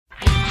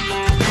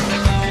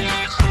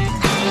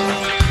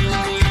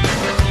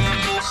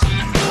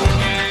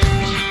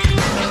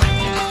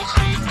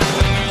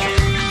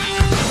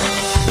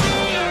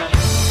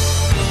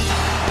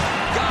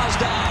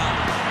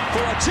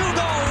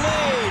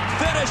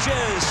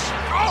pushes.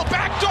 Oh,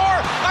 backdoor.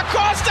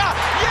 Acosta.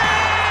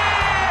 Yes!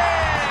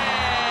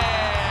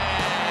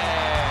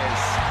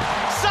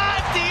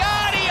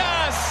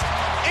 Santiago.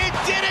 It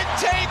didn't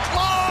take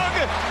long.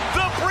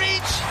 The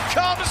breach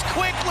comes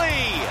quickly.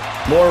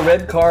 More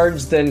red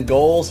cards than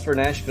goals for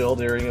Nashville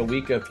during a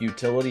week of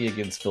futility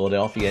against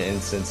Philadelphia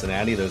and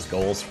Cincinnati. Those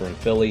goals from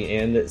Philly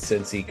and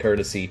Cincy,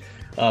 courtesy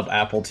of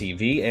Apple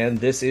TV. And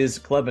this is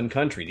Club and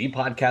Country, the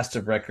podcast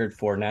of record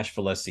for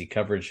Nashville SC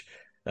coverage,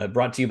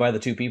 brought to you by the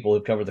two people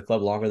who've covered the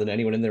club longer than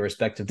anyone in their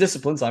respective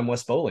disciplines. I'm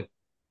Wes Bowling.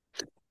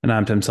 And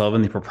I'm Tim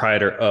Sullivan, the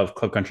proprietor of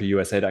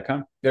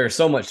ClubCountryUSA.com. There's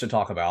so much to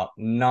talk about.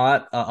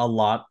 Not a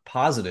lot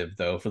positive,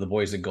 though, for the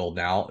boys in gold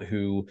now,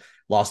 who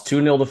lost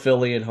 2-0 to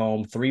Philly at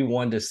home,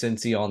 3-1 to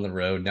Cincy on the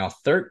road. Now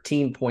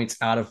 13 points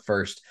out of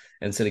first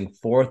and sitting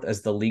fourth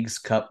as the League's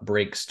Cup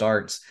break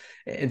starts.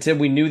 And Tim,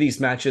 we knew these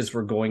matches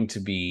were going to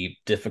be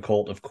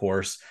difficult, of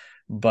course,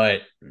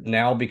 but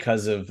now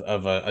because of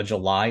a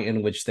July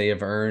in which they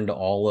have earned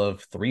all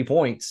of 3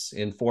 points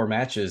in 4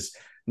 matches,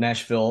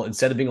 Nashville,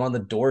 instead of being on the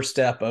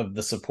doorstep of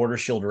the Supporter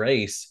Shield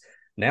race,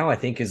 now I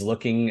think is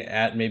looking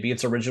at maybe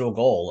its original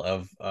goal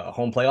of a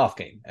home playoff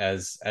game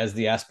as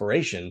the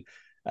aspiration.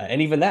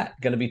 And even that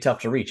going to be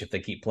tough to reach if they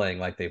keep playing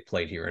like they've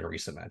played here in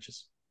recent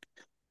matches.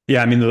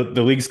 Yeah, I mean,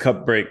 the League's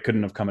Cup break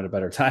couldn't have come at a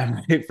better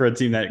time, right? For a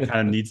team that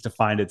kind of needs to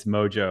find its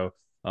mojo,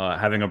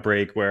 having a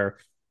break where,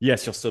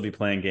 yes, you'll still be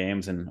playing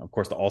games. And of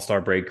course, the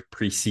All-Star break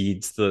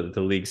precedes the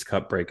League's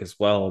Cup break as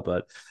well.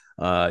 But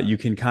you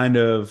can kind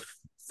of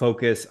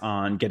focus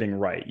on getting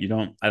right.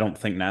 I don't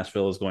think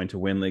Nashville is going to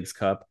win League's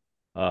Cup.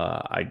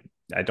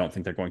 I don't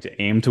think they're going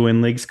to aim to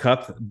win League's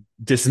Cup,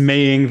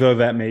 dismaying though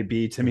that may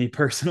be to me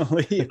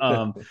personally.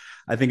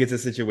 I think it's a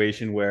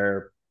situation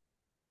where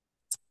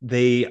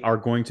they are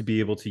going to be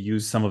able to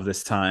use some of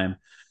this time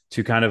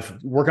to kind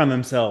of work on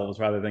themselves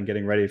rather than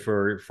getting ready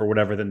for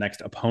whatever the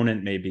next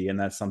opponent may be. And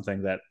that's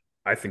something that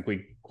I think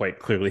we quite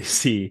clearly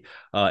see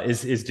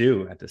is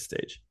due at this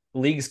stage.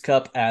 League's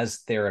Cup as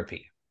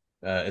therapy.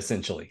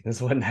 Essentially, that's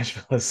what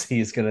Nashville SC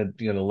is going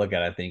to look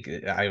at. I think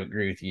I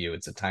agree with you.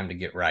 It's a time to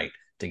get right,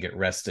 to get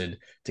rested,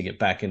 to get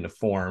back into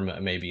form,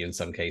 maybe in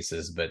some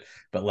cases, but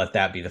let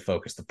that be the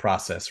focus, the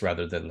process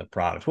rather than the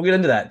product. We'll get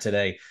into that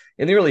today.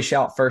 In the early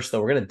shout first, though,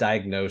 we're going to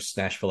diagnose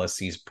Nashville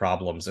SC's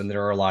problems, and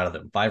there are a lot of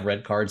them. 5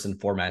 red cards in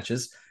 4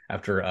 matches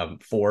after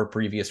 4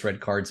 previous red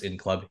cards in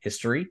club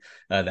history.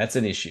 That's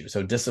an issue.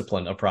 So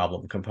discipline, a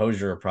problem.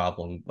 Composure, a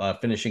problem.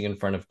 Finishing in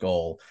front of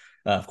goal.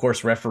 Of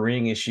course,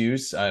 refereeing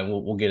issues.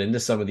 We'll get into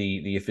some of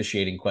the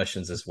officiating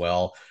questions as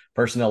well.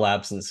 Personnel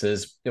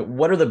absences.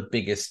 What are the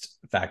biggest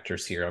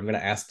factors here? I'm going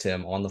to ask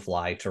Tim on the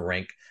fly to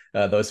rank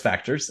those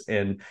factors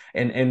and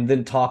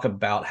then talk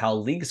about how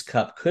League's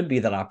Cup could be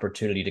that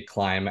opportunity to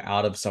climb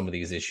out of some of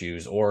these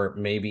issues, or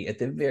maybe at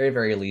the very,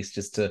 very least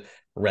just to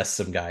rest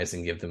some guys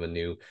and give them a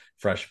new,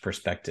 fresh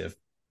perspective.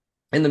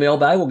 In the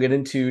mailbag, we'll get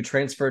into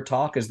transfer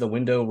talk as the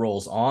window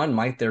rolls on.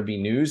 Might there be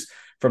news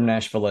from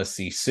Nashville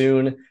SC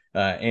soon?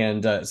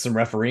 And some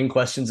refereeing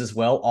questions as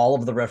well. All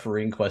of the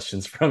refereeing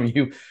questions from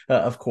you,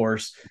 of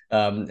course.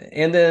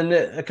 And then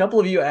a couple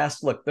of you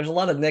asked, look, there's a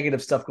lot of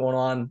negative stuff going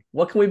on.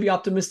 What can we be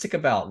optimistic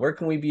about? Where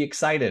can we be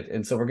excited?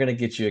 And so we're going to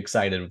get you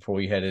excited before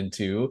we head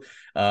into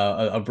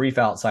a brief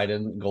outside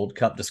in Gold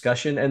Cup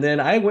discussion. And then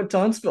I went to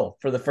Huntsville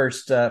for the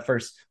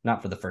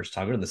not for the first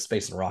time. I've been to the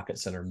Space and Rocket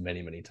Center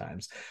many, many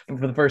times, but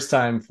for the first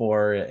time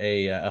for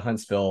a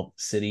Huntsville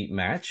City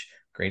match.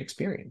 Great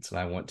experience. And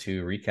I want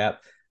to recap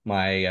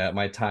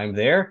my time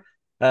there.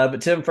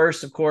 But Tim,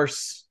 first, of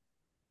course,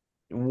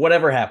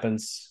 whatever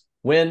happens,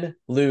 win,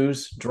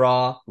 lose,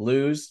 draw,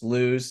 lose,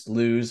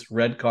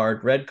 red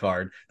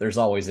card, there's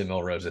always a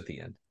Milrose at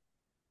the end.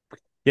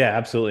 Yeah,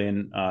 absolutely.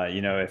 And,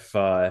 if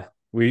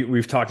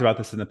we've talked about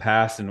this in the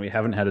past and we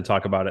haven't had to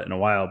talk about it in a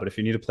while, but if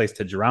you need a place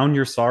to drown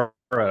your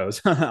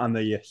sorrows on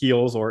the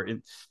heels or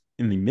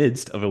in the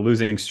midst of a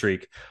losing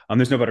streak,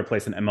 there's no better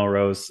place than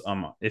Melrose.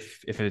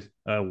 If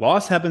a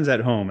loss happens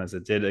at home, as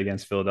it did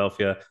against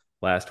Philadelphia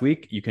last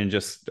week, you can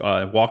just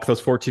walk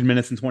those 14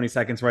 minutes and 20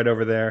 seconds right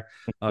over there,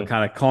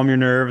 kind of calm your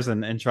nerves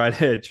and try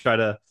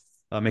to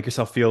make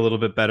yourself feel a little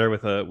bit better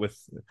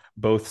with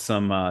both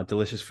some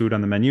delicious food on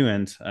the menu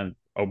and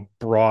a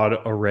broad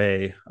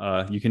array.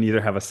 You can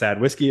either have a sad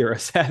whiskey or a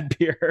sad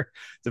beer,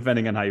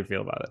 depending on how you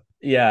feel about it.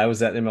 Yeah, I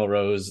was at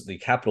Melrose, the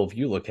Capitol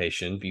View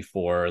location,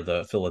 before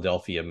the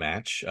Philadelphia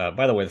match.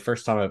 By the way, the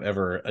first time I've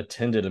ever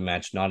attended a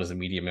match not as a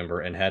media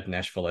member and had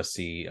Nashville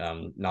SC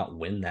not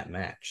win that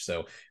match.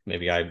 So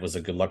maybe I was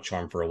a good luck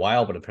charm for a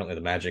while, but apparently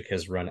the magic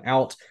has run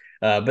out.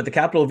 But the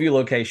Capitol View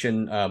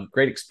location,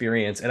 great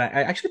experience. And I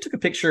actually took a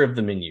picture of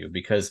the menu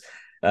because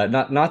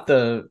not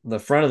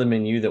the front of the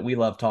menu that we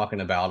love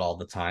talking about all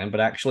the time, but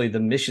actually the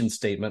mission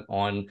statement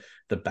on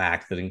the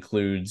back that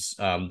includes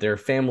their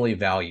family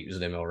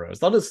values at Melrose.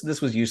 I thought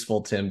this was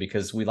useful, Tim,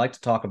 because we like to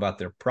talk about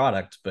their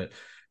product, but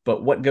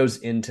what goes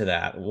into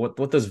that,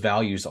 what those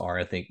values are,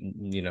 I think,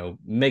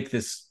 make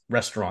this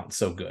restaurant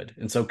so good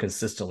and so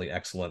consistently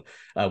excellent.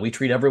 We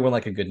treat everyone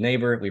like a good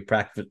neighbor. We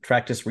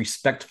practice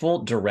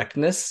respectful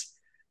directness.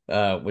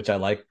 which I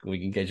like.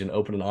 We engage in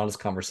open and honest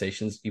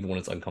conversations, even when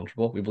it's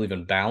uncomfortable. We believe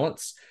in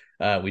balance.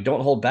 We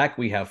don't hold back.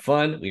 We have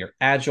fun. We are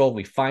agile.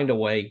 We find a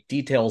way.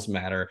 Details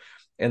matter.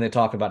 And they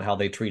talk about how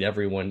they treat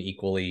everyone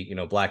equally,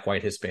 black,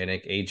 white,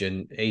 Hispanic,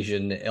 Asian,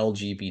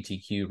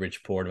 LGBTQ,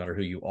 rich, poor, no matter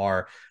who you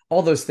are.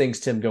 All those things,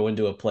 Tim, go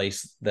into a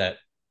place that,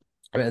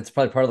 it's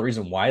probably part of the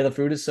reason why the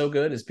food is so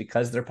good is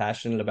because they're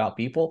passionate about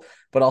people,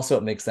 but also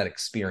it makes that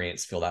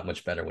experience feel that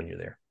much better when you're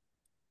there.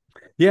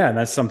 Yeah, and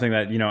that's something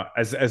that,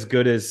 as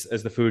good as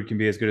the food can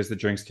be, as good as the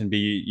drinks can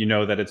be,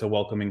 that it's a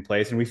welcoming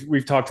place. And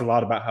we've talked a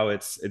lot about how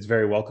it's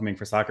very welcoming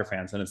for soccer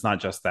fans, and it's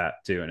not just that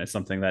too. And it's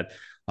something that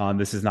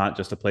this is not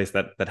just a place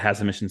that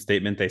has a mission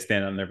statement. They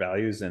stand on their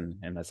values, and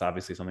that's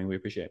obviously something we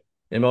appreciate.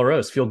 In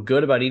Melrose, feel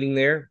good about eating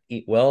there.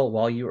 Eat well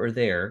while you are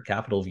there.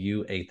 Capitol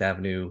View, 8th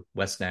Avenue,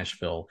 West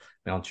Nashville,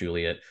 Mount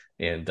Juliet,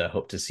 and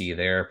hope to see you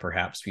there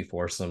perhaps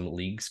before some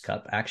Leagues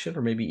Cup action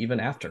or maybe even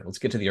after. Let's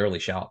get to the early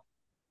shout.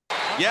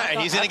 Yeah,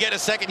 and he's going to get a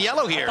second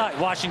yellow here. I thought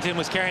Washington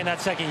was carrying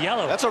that second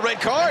yellow. That's a red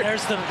card. And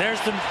there's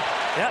the,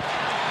 yep.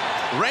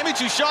 Remy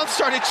Touchon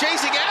started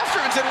chasing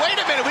after and said, wait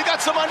a minute, we got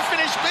some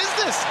unfinished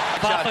business.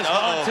 Fafa's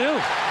gone too.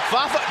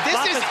 Fafa, this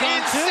Fafa's is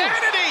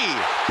insanity.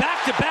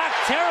 Back-to-back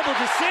terrible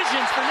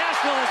decisions for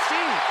Nashville SC.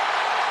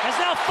 As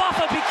now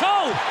Fafa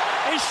Picault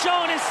is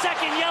showing his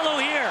second yellow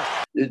here.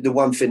 The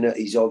one thing that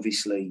is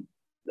obviously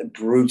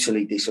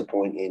brutally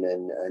disappointing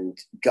and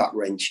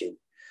gut-wrenching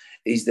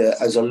is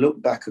that as I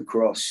look back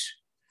across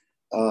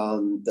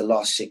the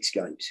last 6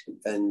 games,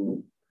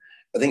 and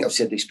I think I've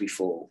said this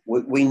before,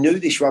 we knew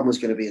this run was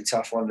going to be a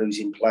tough one,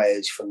 losing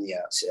players from the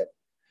outset.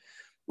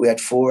 We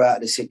had 4 out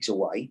of the 6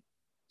 away.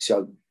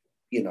 So,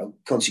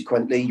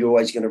 consequently, you're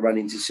always going to run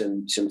into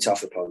some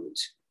tough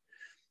opponents.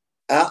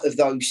 Out of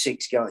those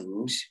 6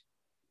 games,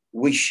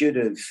 we should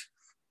have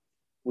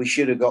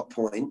got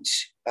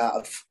points out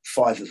of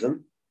 5 of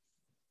them.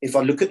 If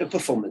I look at the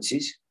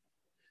performances,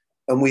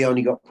 and we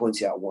only got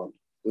points out of 1,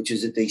 which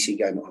is a DC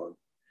game at home.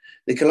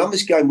 The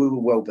Columbus game, we were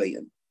well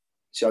beaten.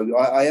 So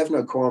I have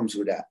no qualms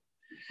with that.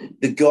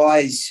 The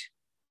guys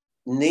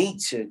need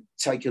to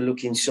take a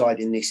look inside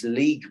in this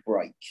league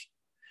break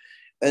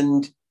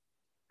and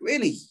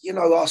really,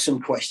 ask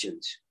some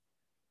questions.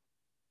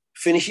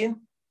 Finishing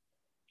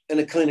and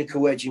a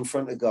clinical edge in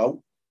front of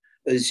goal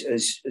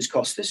has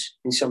cost us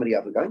in some of the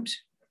other games.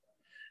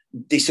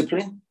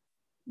 Discipline,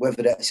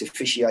 whether that's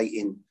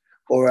officiating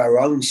or our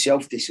own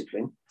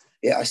self-discipline,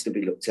 it has to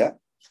be looked at.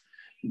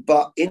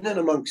 But in and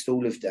amongst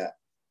all of that,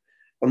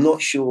 I'm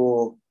not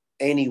sure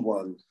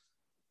anyone,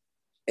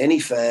 any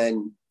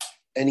fan,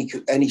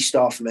 any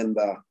staff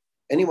member,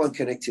 anyone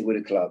connected with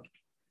a club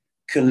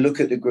can look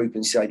at the group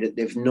and say that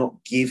they've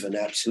not given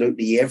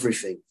absolutely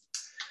everything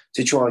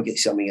to try and get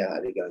something out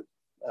of the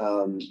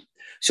game.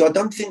 So I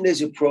don't think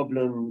there's a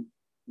problem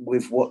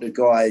with what the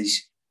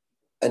guys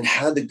and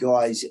how the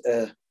guys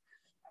are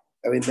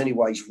in many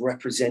ways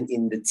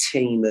representing the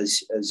team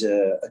as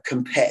a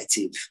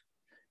competitive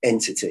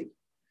entity.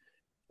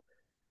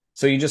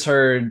 So you just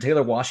heard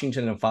Taylor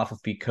Washington and Fafa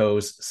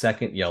Picault's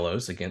second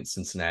yellows against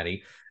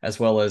Cincinnati, as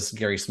well as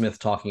Gary Smith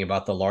talking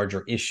about the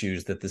larger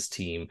issues that this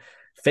team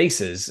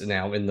faces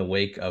now in the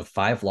wake of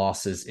 5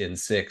 losses in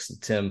 6.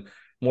 Tim,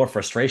 more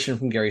frustration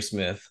from Gary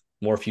Smith,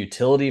 more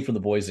futility for the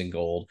boys in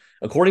gold.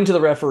 According to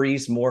the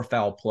referees, more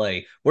foul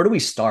play. Where do we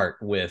start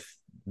with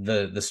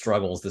the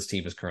struggles this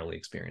team is currently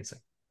experiencing?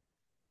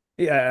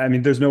 Yeah, I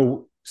mean, there's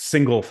no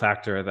single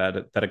factor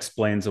that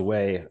explains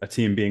away a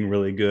team being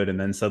really good and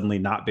then suddenly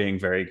not being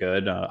very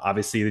good.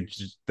 Obviously,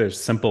 there's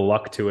simple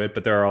luck to it,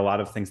 but there are a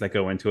lot of things that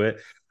go into it.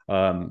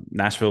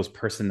 Nashville's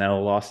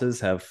personnel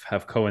losses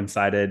have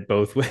coincided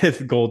both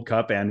with Gold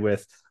Cup and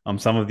with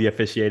some of the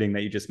officiating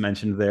that you just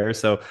mentioned there.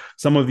 So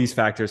some of these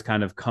factors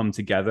kind of come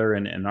together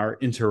and are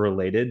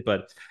interrelated.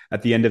 But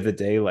at the end of the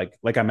day,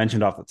 like I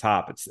mentioned off the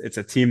top, it's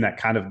a team that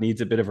kind of needs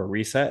a bit of a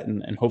reset,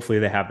 and hopefully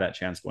they have that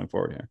chance going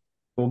forward here.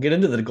 We'll get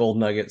into the gold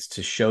nuggets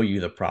to show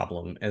you the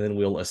problem, and then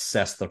we'll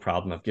assess the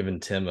problem. I've given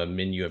Tim a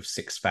menu of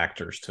 6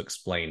 factors to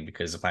explain,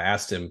 because if I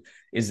asked him,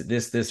 is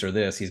it this, or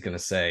this, he's going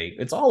to say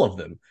it's all of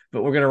them,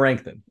 but we're going to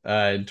rank them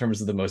in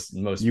terms of the most.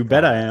 You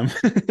bet I am.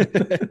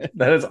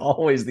 That is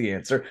always the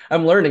answer.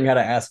 I'm learning how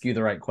to ask you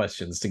the right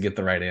questions to get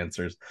the right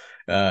answers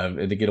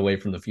and to get away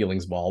from the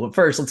feelings ball. But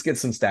first, let's get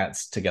some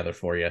stats together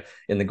for you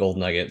in the gold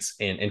nuggets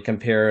and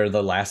compare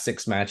the last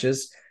 6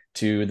 matches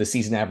to the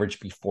season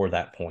average before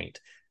that point.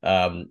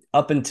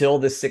 Up until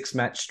this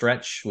 6-match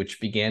stretch,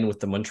 which began with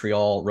the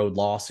Montreal road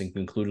loss and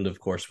concluded, of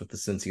course, with the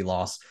Cincy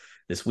loss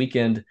this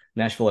weekend,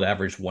 Nashville had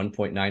averaged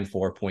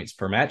 1.94 points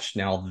per match.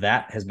 Now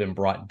that has been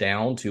brought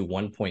down to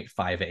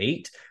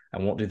 1.58. I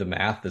won't do the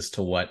math as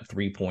to what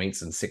 3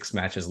 points in 6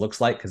 matches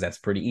looks like, because that's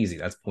pretty easy.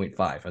 That's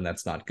 0.5, and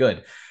that's not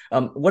good.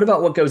 What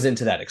about what goes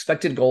into that?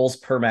 Expected goals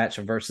per match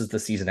versus the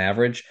season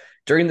average.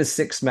 During the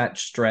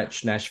 6-match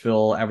stretch,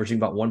 Nashville averaging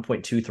about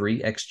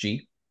 1.23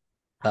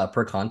 XG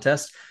per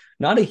contest.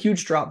 Not a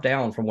huge drop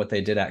down from what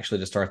they did actually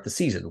to start the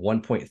season.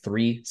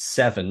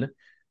 1.37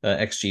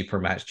 XG per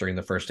match during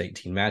the first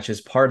 18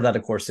 matches. Part of that,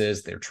 of course,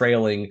 is they're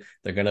trailing.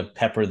 They're going to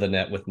pepper the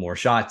net with more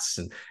shots.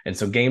 And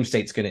so game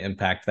state's going to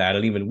impact that.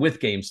 And even with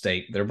game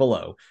state, they're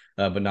below,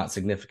 but not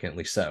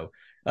significantly so.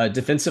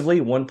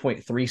 Defensively,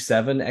 1.37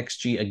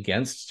 XG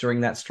against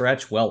during that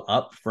stretch, well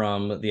up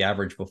from the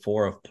average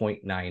before of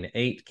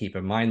 0.98. Keep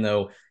in mind,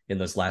 though, in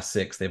those last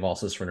 6, they've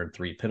also surrendered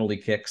 3 penalty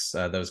kicks.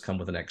 Those come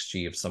with an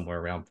XG of somewhere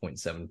around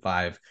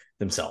 0.75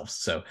 themselves.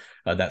 So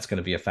that's going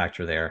to be a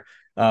factor there.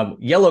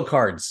 Yellow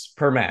cards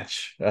per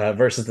match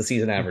versus the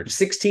season average.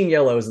 16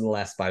 yellows in the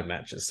last 5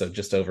 matches. So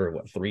just over,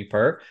 3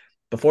 per.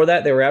 Before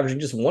that, they were averaging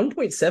just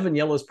 1.7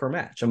 yellows per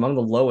match, among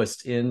the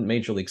lowest in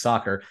Major League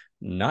Soccer.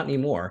 Not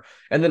anymore.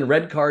 And then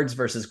red cards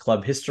versus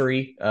club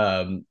history.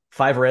 5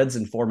 reds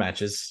in 4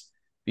 matches.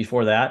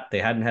 Before that, they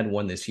hadn't had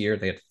 1 this year.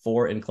 They had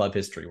 4 in club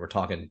history. We're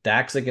talking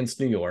Dax against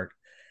New York.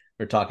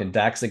 We're talking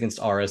Dax against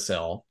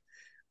RSL.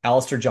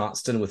 Alistair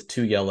Johnston with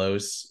 2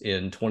 yellows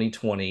in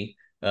 2020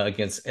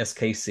 against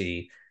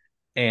SKC.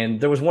 And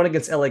there was 1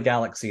 against LA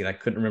Galaxy, and I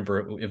couldn't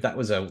remember if that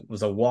was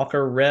a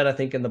Walker red, I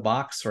think, in the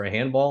box, or a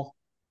handball,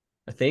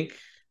 I think.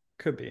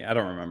 Could be. I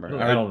don't remember.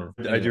 I don't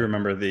remember. I do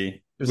remember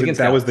was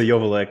the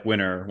Joveljic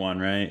winner one,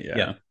 right?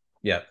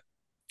 Yeah.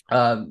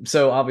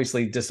 So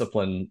obviously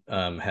discipline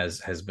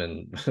has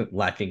been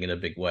lacking in a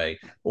big way,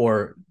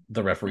 or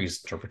the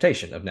referee's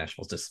interpretation of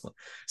Nashville's discipline.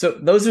 So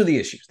those are the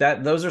issues.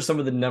 Those are some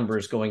of the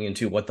numbers going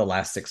into what the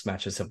last 6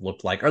 matches have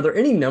looked like. Are there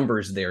any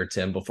numbers there,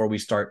 Tim, before we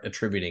start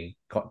attributing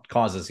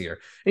causes here?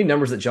 Any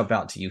numbers that jump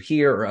out to you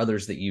here, or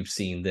others that you've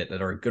seen that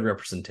are a good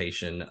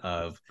representation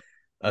of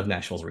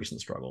Nashville's recent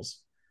struggles?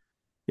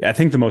 Yeah, I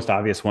think the most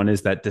obvious one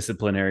is that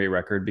disciplinary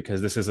record,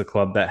 because this is a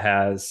club that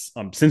has,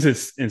 since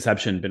its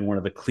inception, been one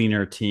of the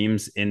cleaner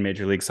teams in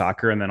Major League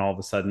Soccer. And then all of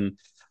a sudden,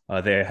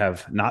 they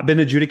have not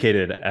been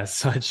adjudicated as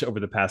such over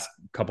the past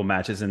couple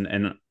matches.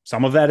 And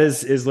some of that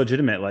is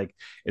legitimate. Like,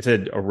 it's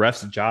a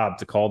ref's job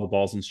to call the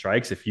balls and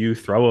strikes. If you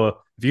throw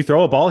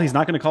a ball, he's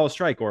not going to call a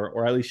strike,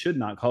 or at least should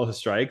not call a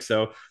strike.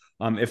 So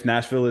if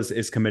Nashville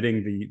is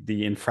committing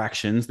the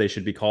infractions, they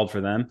should be called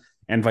for them,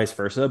 and vice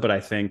versa. But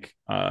I think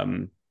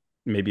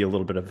maybe a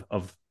little bit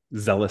of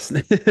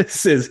zealousness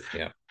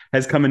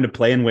has come into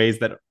play in ways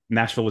that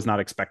Nashville was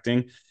not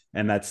expecting.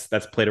 And that's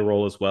played a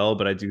role as well.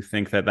 But I do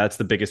think that that's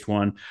the biggest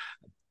one.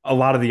 A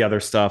lot of the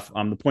other stuff,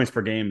 the points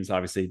per game is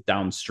obviously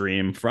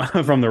downstream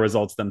from the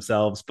results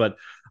themselves, but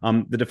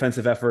the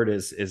defensive effort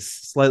is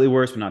slightly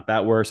worse, but not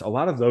that worse. A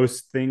lot of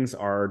those things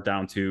are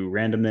down to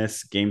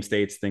randomness, game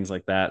states, things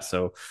like that.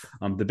 So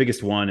the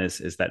biggest one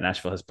is that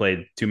Nashville has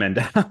played 2 men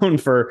down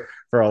for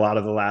a lot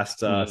of the last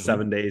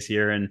 7 days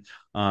here. And,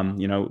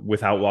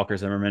 without Walker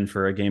Zimmerman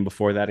for a game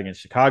before that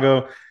against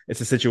Chicago,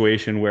 it's a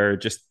situation where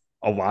just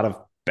a lot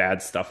of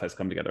bad stuff has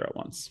come together at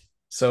once.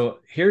 So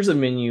here's a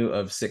menu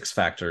of 6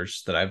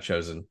 factors that I've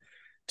chosen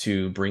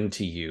to bring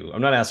to you.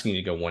 I'm not asking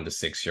you to go 1 to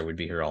 6 here. We'd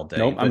be here all day.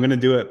 Nope, I'm going to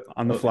do it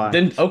on the fly.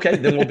 Then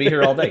we'll be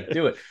here all day.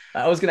 Do it.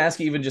 I was going to ask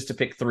you even just to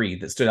pick 3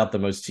 that stood out the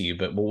most to you,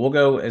 but we'll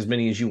go as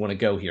many as you want to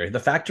go here. The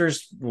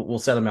factors, we'll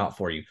set them out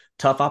for you.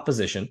 Tough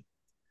opposition,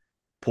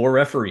 poor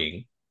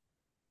refereeing,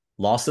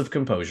 loss of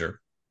composure.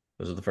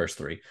 Those are the first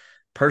 3.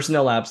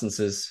 Personnel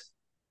absences,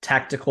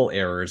 tactical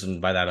errors,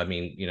 and by that I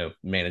mean,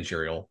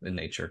 managerial in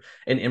nature,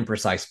 and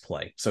imprecise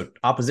play. So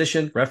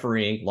opposition,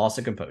 refereeing, loss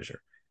of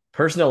composure,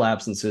 personnel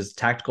absences,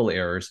 tactical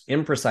errors,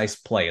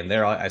 imprecise play, and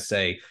there I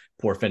say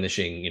poor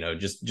finishing,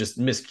 just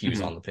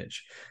miscues on the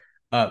pitch.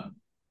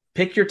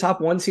 Pick your top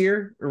ones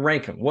here,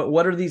 rank them.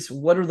 What are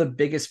the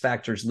biggest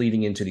factors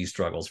leading into these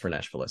struggles for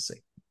Nashville SC?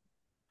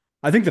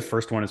 I think the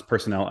first one is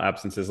personnel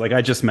absences. Like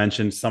I just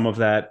mentioned, some of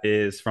that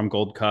is from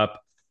Gold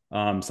Cup,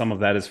 some of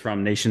that is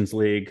from Nations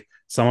League.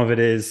 Some of it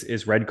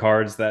is red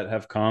cards that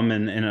have come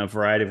in a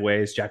variety of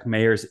ways. Jack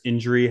Mayer's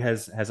injury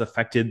has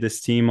affected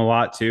this team a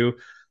lot too.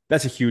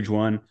 That's a huge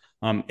one.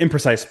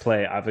 Imprecise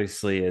play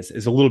obviously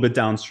is a little bit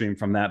downstream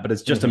from that, but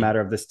it's just a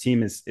matter of this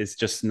team is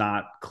just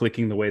not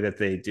clicking the way that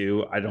they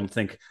do. I don't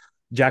think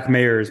Jack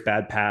Mayer's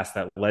bad pass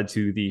that led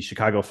to the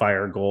Chicago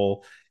Fire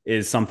goal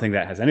is something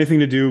that has anything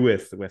to do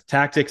with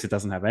tactics. It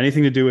doesn't have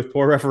anything to do with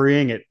poor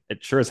refereeing. It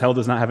sure as hell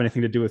does not have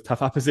anything to do with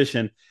tough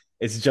opposition.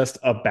 It's just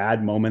a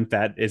bad moment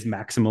that is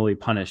maximally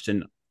punished.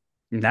 And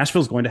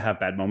Nashville's going to have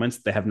bad moments.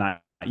 They have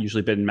not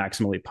usually been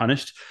maximally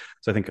punished.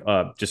 So I think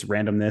just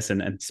randomness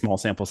and small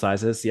sample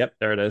sizes. Yep,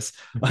 there it is.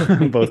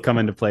 Both come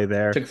into play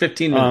there. Took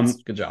 15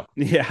 minutes. Good job.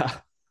 Yeah.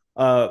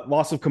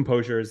 Loss of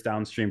composure is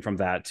downstream from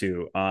that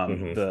too.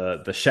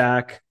 The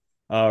Shaq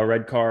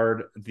red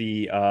card,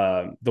 the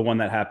one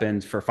that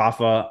happened for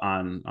Fafa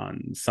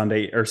on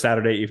Sunday or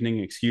Saturday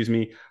evening,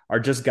 are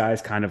just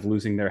guys kind of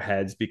losing their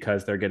heads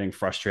because they're getting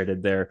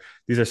frustrated there.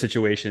 These are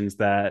situations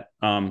that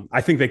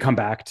I think they come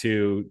back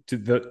to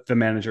the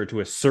manager to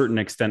a certain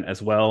extent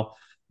as well.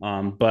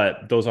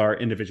 But those are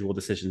individual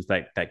decisions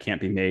that can't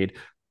be made.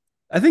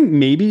 I think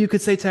maybe you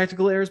could say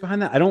tactical errors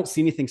behind that. I don't see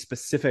anything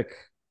specific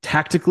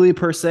tactically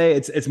per se.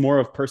 It's more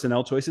of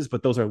personnel choices,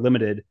 but those are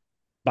limited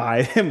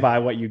by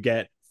what you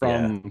get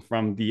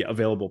from the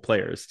available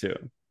players too.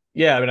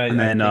 Yeah, I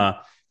mean,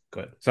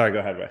 Go ahead. Sorry, go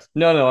ahead, Wes.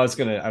 No, I was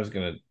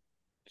gonna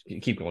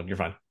keep going. You're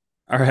fine.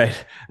 All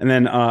right. And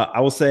then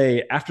I will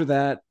say after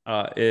that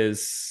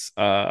is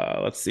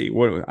let's see,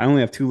 what I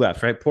only have two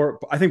left, right?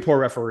 I think poor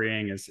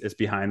refereeing is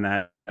behind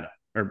that,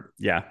 or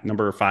yeah,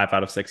 number 5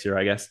 out of 6 here,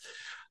 I guess.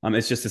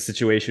 It's just a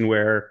situation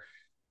where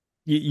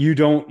you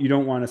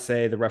don't want to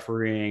say the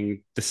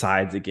refereeing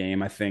decides a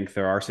game. I think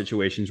there are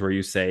situations where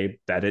you say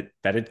that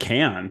it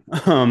can,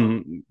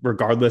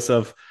 regardless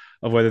of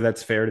whether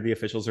that's fair to the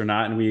officials or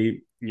not. And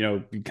we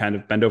kind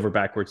of bend over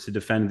backwards to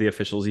defend the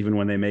officials, even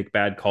when they make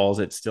bad calls.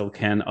 It still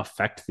can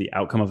affect the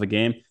outcome of a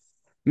game.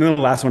 And then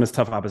the last one is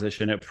tough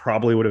opposition. It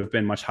probably would have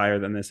been much higher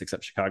than this,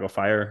 except Chicago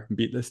Fire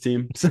beat this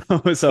team.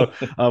 So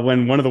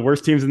when one of the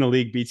worst teams in the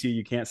league beats you,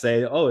 you can't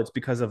say, oh, it's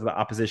because of the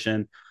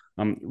opposition.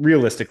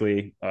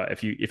 Realistically,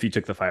 if you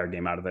took the Fire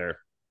game out of there,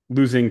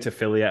 losing to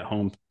Philly at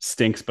home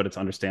stinks, but it's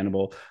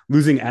understandable.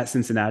 Losing at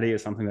Cincinnati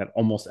is something that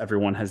almost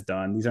everyone has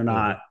done. These are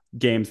not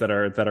games that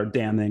are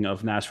damning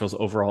of Nashville's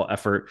overall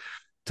effort.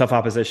 Tough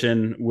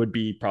opposition would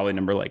be probably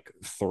number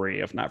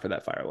 3, if not for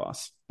that Fire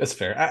loss. That's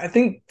fair. I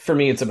think for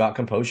me, it's about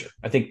composure.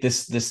 I think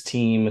this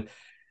team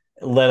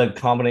let a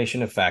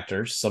combination of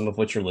factors, some of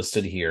which are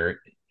listed here,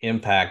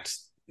 impact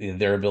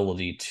their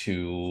ability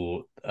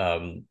to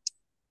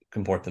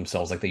comport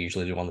themselves like they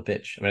usually do on the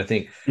pitch. I mean, I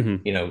think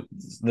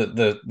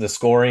the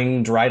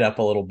scoring dried up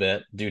a little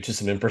bit due to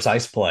some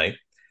imprecise play,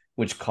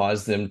 which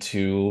caused them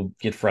to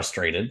get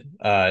frustrated.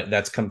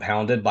 That's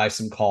compounded by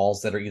some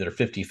calls that are either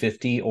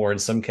 50-50 or in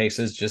some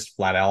cases just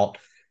flat out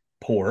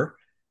poor.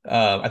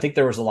 I think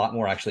there was a lot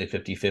more actually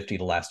 50-50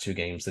 the last 2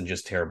 games than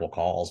just terrible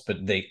calls,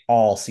 but they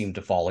all seem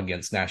to fall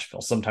against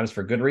Nashville, sometimes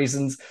for good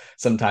reasons,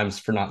 sometimes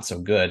for not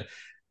so good.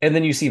 And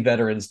then you see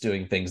veterans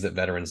doing things that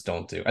veterans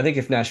don't do. I think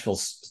if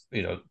Nashville's,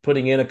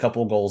 putting in a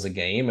couple goals a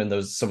game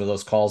and some of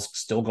those calls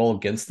still go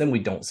against them, we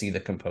don't see the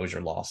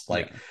composure lost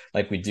like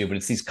we do. But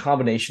it's these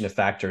combination of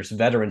factors,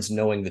 veterans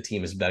knowing the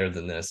team is better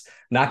than this,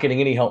 not getting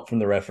any help from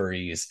the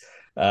referees,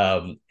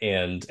 and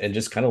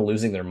just kind of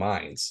losing their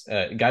minds.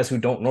 Guys who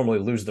don't normally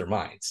lose their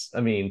minds.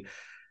 I mean,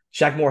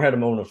 Shaq Moore had a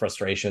moment of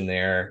frustration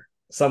there.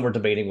 Some were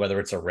debating whether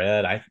it's a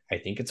red. I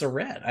think it's a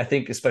red. I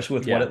think, especially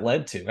with what it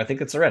led to, I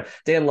think it's a red.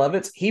 Dan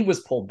Lovitz, he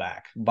was pulled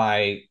back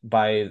by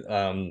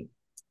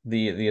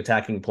the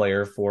attacking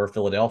player for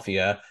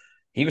Philadelphia.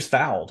 He was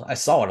fouled. I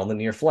saw it on the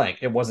near flank.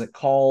 It wasn't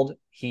called.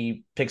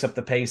 He picks up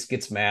the pace,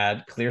 gets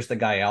mad, clears the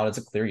guy out. It's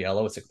a clear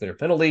yellow. It's a clear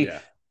penalty. Yeah.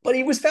 But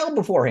he was fouled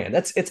beforehand.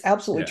 It's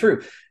absolutely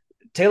true.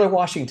 Taylor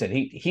Washington,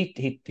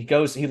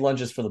 he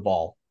lunges for the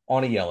ball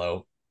on a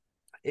yellow.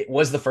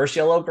 Was the first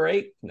yellow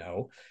great?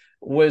 No.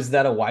 Was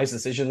that a wise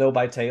decision though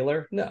by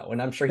Taylor? No,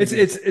 and I'm sure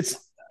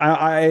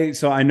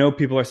I know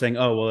people are saying,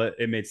 oh well,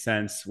 it made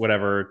sense.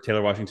 Whatever,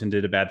 Taylor Washington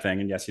did a bad thing,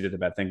 and yes, he did a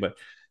bad thing. But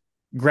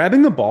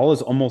grabbing the ball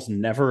is almost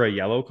never a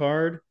yellow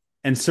card,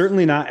 and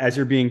certainly not as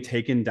you're being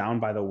taken down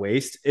by the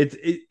waist.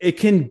 It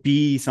can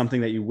be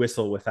something that you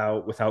whistle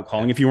without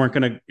calling. Yeah. If you weren't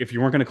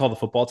gonna call the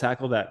football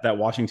tackle that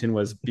Washington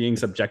was being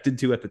subjected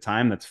to at the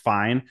time, that's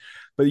fine.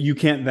 But you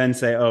can't then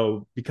say,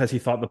 oh, because he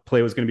thought the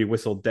play was going to be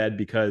whistled dead,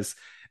 because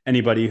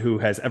anybody who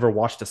has ever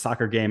watched a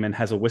soccer game and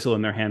has a whistle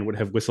in their hand would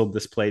have whistled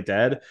this play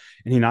dead,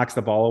 and he knocks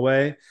the ball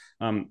away.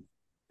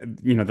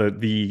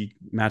 The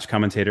match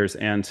commentators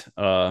and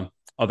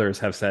others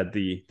have said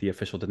the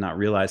official did not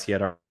realize he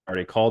had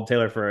already called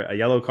Taylor for a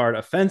yellow card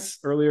offense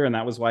earlier, and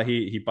that was why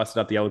he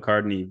busted up the yellow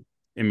card, and he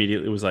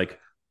immediately was like,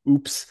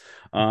 oops.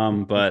 I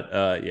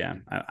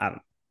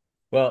don't.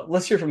 Well,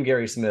 let's hear from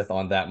Gary Smith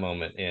on that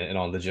moment and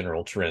on the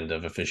general trend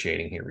of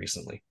officiating here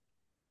recently.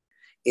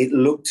 It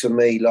looked to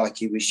me like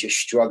he was just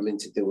struggling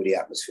to deal with the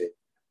atmosphere.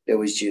 There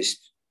was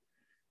just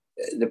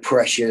the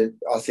pressure,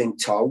 I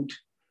think, told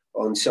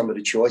on some of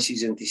the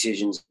choices and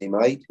decisions he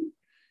made.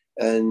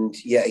 And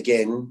yet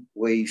again,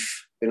 we've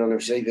been on the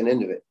receiving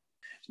end of it.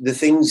 The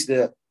things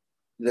that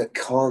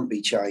can't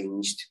be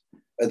changed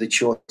are the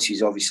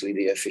choices, obviously,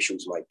 the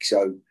officials make.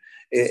 So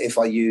if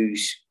I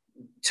use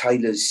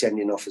Taylor's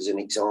sending off as an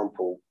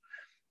example,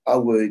 I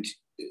would,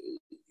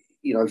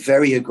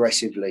 very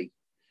aggressively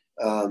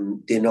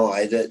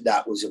deny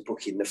that was a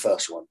booking, the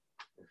first one.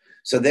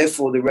 So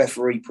therefore the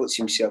referee puts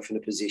himself in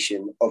a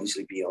position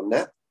obviously beyond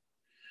that.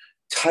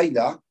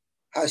 Taylor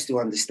has to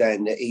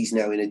understand that he's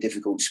now in a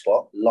difficult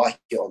spot, like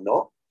it or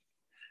not.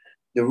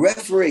 The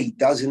referee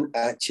doesn't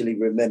actually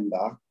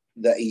remember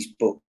that he's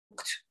booked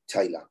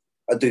Taylor.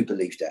 I do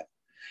believe that.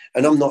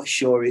 And I'm not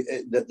sure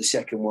that the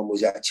second one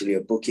was actually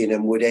a booking,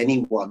 and would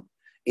anyone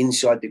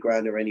inside the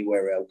ground or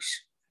anywhere else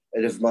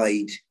that have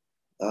made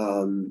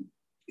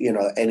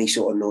any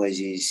sort of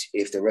noises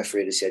if the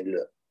referee had said,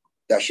 look,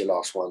 that's your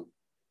last one,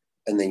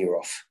 and then you're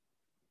off.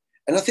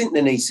 And I think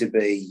there needs to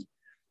be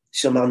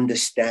some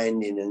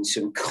understanding and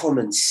some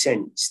common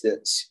sense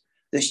that's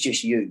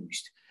just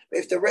used. But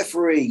if the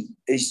referee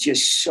is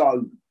just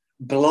so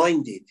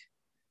blinded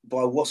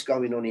by what's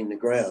going on in the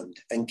ground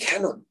and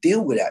cannot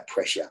deal with that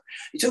pressure,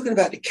 you're talking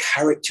about the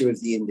character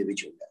of the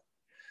individual there.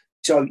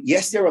 So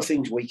yes, there are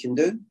things we can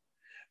do,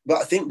 but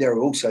I think there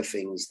are also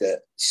things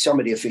that some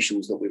of the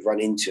officials that we've run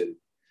into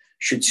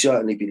should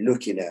certainly be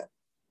looking at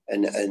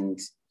and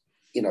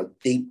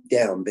deep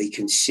down be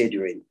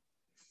considering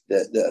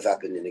that have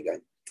happened in the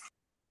game.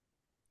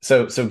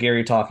 So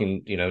Gary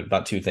talking,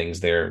 about two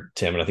things there,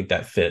 Tim, and I think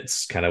that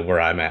fits kind of where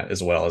I'm at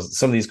as well. As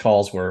some of these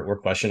calls were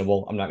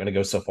questionable. I'm not going to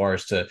go so far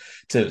as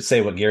to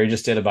say what Gary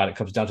just did about it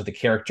comes down to the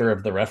character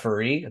of the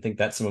referee. I think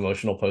that's some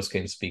emotional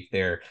post-game speak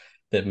there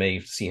that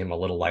may see him a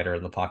little lighter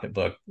in the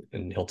pocketbook,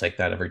 and he'll take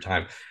that every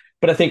time.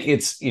 But I think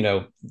it's,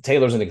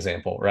 Taylor's an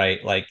example,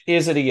 right? Like,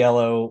 is it a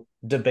yellow?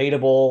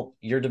 Debatable.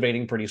 You're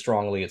debating pretty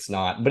strongly. It's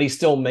not, but he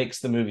still makes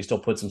the move. He still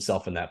puts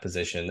himself in that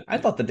position. I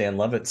thought the Dan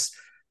Levitz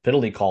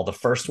penalty call, the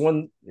first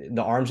one,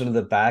 the arms into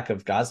the back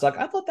of Gazdag,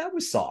 I thought that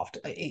was soft.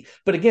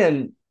 But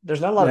again, there's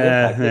not a lot of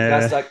impact with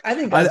Gazdag. I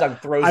think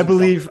Gazdag throws. I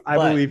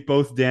believe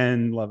both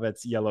Dan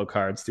Levitt's yellow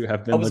cards do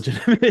have been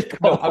legitimate.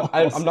 No,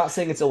 I'm not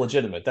saying it's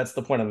illegitimate. That's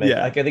the point I'm making.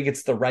 Yeah. Like, I think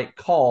it's the right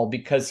call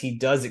because he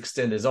does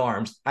extend his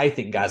arms. I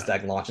think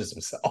Gazdag launches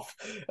himself.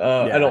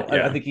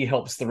 I think he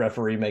helps the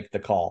referee make the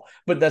call.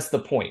 But that's the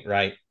point,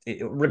 right?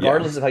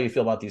 Regardless of how you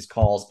feel about these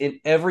calls, in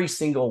every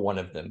single one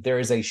of them, there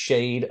is a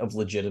shade of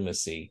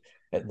legitimacy.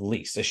 At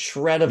least a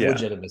shred of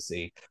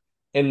legitimacy.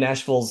 And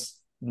Nashville's,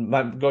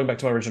 going back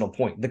to my original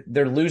point,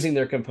 they're losing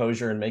their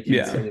composure and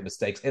making silly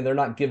mistakes, and they're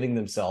not giving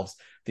themselves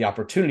the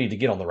opportunity to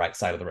get on the right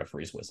side of the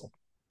referee's whistle.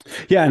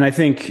 Yeah, and I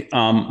think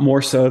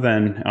more so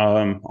than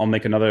I'll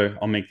make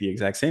the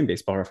exact same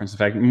baseball reference. In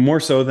fact, more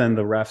so than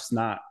the refs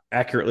not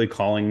accurately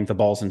calling the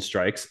balls and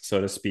strikes, so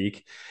to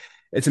speak.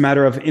 It's a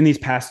matter of, in these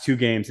past two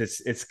games,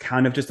 it's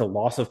kind of just a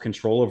loss of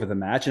control over the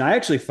match. And I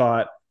actually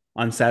thought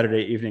on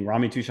Saturday evening,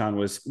 Rami Touchon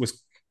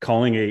was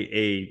calling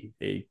a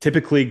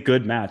typically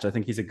good match. I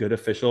think he's a good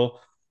official.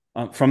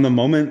 From the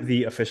moment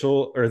the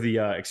official, or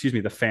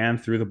the fan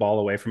threw the ball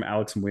away from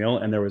Alex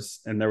Muil, and there was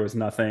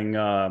nothing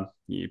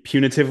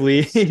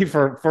punitively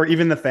for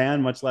even the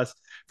fan, much less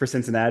for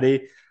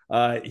Cincinnati.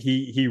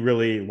 He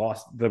really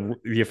lost the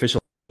official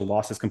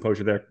lost his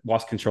composure there,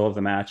 lost control of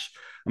the match.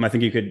 I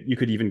think you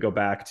could even go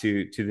back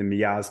to the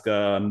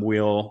Miazga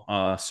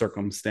Muil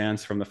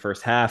circumstance from the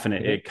first half, and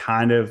it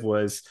kind of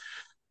was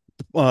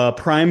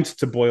primed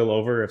to boil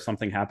over if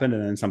something happened,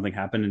 and then something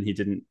happened and he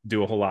didn't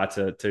do a whole lot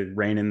to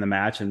rein in the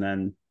match. And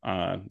then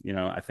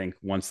I think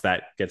once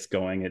that gets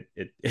going,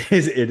 it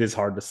is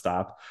hard to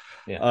stop.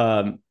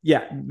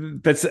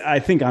 That's, I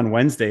think on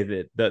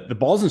Wednesday that the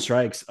balls and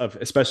strikes of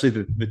especially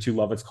the two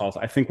Lovitz calls,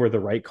 I think were the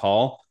right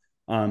call.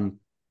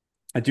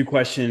 I do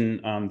question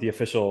the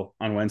official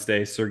on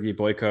Wednesday. Sergei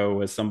Boyko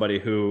was somebody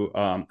who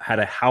had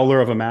a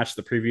howler of a match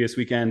the previous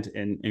weekend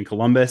in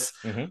Columbus.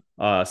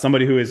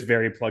 Somebody who is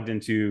very plugged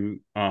into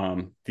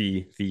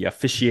the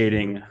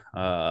officiating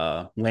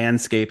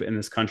landscape in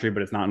this country,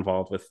 but is not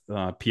involved with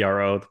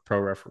PRO,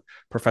 the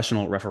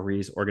Professional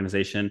Referees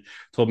Organization.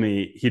 Told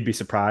me he'd be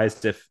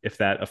surprised if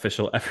that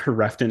official ever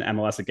reffed in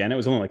MLS again. It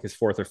was only like his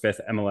fourth or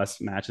fifth MLS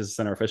match as a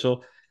center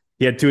official.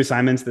 He had two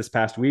assignments this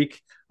past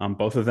week.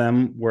 Both of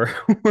them were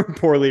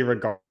poorly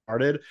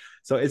regarded.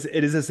 So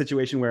it is a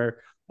situation where,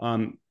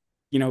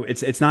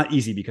 it's not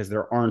easy because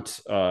there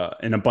aren't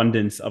an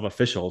abundance of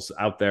officials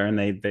out there, and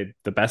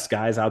the best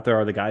guys out there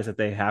are the guys that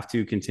they have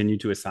to continue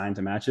to assign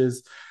to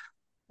matches.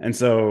 And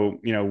so,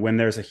 when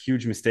there's a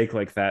huge mistake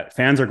like that,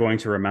 fans are going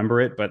to remember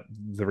it. But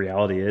the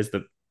reality is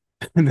that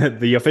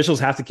the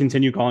officials have to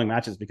continue calling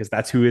matches because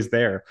that's who is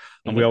there.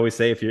 And we always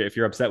say, if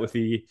you're upset with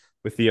the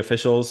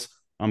officials,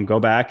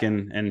 go back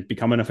and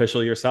become an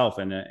official yourself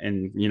and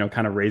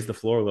kind of raise the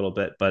floor a little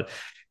bit. But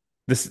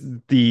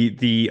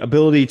the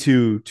ability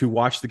to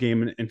watch the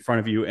game in front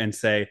of you and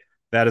say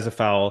that is a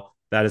foul,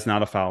 that is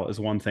not a foul is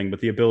one thing,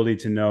 but the ability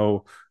to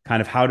know kind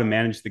of how to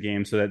manage the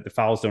game so that the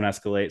fouls don't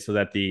escalate, so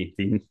that the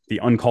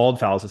uncalled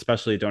fouls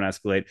especially don't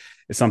escalate,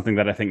 is something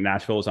that I think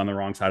Nashville is on the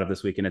wrong side of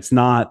this week. And it's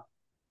not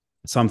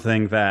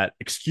something that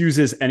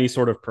excuses any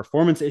sort of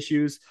performance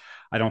issues.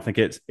 I don't think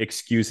it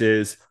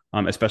excuses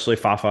especially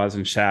Fafa's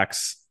and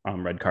Shaq's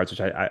red cards, which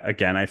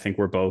I think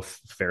were both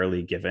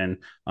fairly given.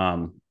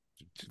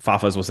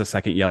 Fafa's was the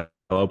second yellow,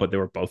 but they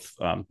were both,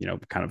 kind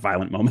of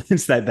violent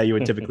moments that you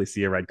would typically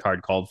see a red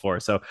card called for.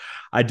 So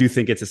I do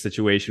think it's a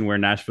situation where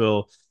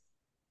Nashville,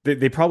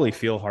 they probably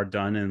feel hard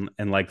done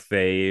and like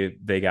they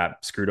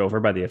got screwed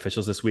over by the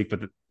officials this week.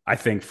 But I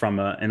think from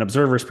an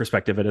observer's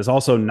perspective, it is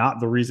also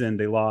not the reason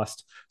they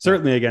lost,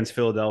 certainly against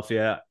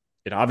Philadelphia.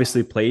 It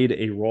obviously played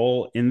a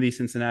role in the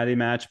Cincinnati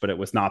match, but it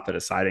was not the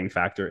deciding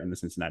factor in the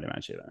Cincinnati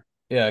match either.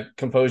 Yeah,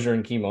 composure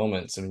in key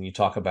moments. I mean, you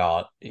talk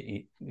about,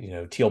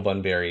 Teal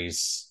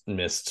Bunbury's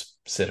missed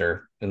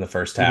sitter in the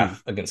first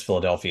half against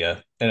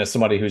Philadelphia. And as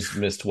somebody who's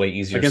missed way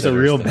easier against a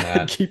real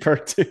bad keeper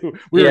too.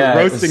 We were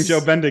roasting Joe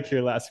Bendick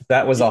here last week.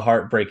 That was a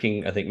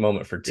heartbreaking, I think,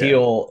 moment for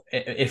Teal.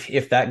 Yeah.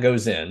 If that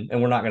goes in,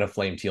 and we're not going to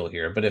flame Teal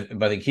here, but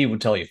I think he would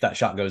tell you if that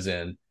shot goes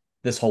in,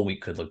 this whole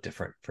week could look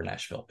different for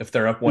Nashville. If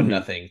they're up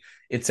 1-0,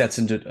 it sets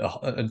into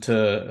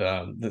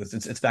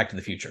it's Back to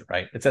the Future,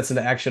 right? It sets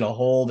into action a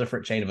whole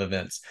different chain of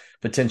events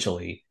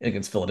potentially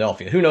against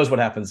Philadelphia. Who knows what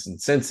happens in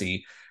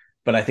Cincy,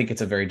 but I think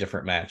it's a very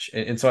different match.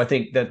 And so I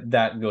think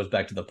that goes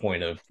back to the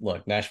point of,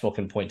 look, Nashville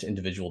can point to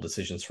individual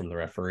decisions from the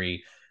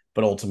referee,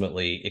 but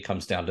ultimately it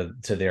comes down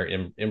to their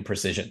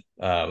imprecision.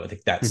 I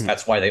think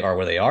that's why they are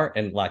where they are,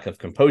 and lack of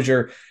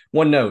composure.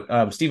 One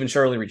note: Stephen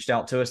Shirley reached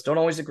out to us. Don't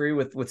always agree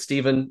with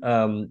Stephen,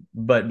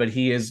 but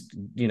he is,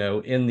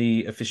 in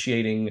the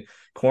officiating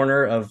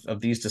corner of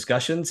these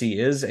discussions. He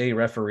is a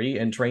referee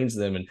and trains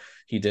them, and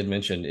he did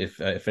mention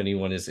if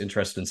anyone is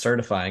interested in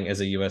certifying as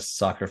a U.S.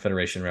 Soccer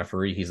Federation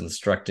referee, he's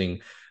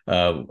instructing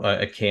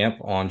a camp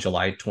on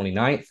July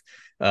 29th.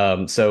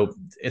 So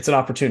it's an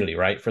opportunity,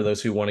 right, for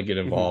those who want to get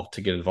involved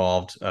to get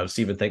involved.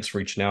 Stephen, thanks for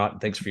reaching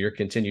out. Thanks for your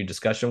continued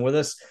discussion with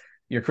us.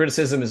 Your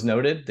criticism is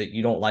noted that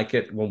you don't like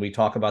it when we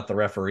talk about the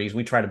referees.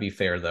 We try to be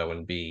fair, though,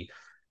 and be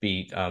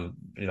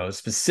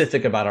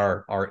specific about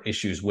our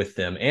issues with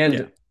them,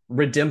 and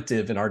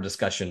redemptive in our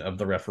discussion of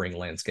the refereeing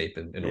landscape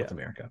in North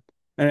America.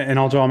 And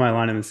I'll draw my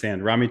line in the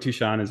sand. Rami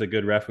Touchon is a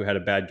good ref who had a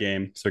bad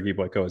game. Sergei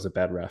Boyko is a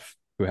bad ref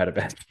who had a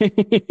bad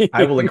game.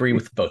 I will agree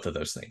with both of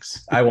those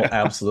things. I will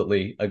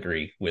absolutely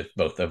agree with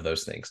both of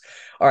those things.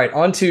 All right,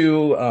 on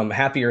to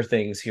happier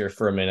things here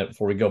for a minute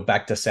before we go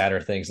back to sadder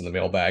things in the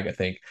mailbag, I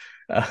think.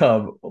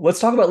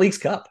 Let's talk about Leagues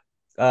Cup.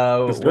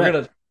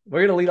 We're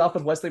gonna lead off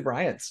with Wesley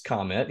Bryant's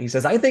comment. He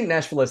says, "I think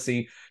Nashville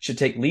SC should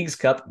take Leagues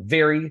Cup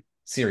very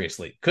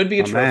seriously. Could be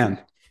a trophy,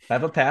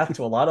 have a path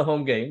to a lot of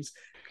home games,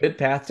 good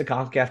path to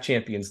CONCACAF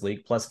Champions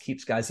League, plus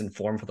keeps guys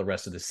informed for the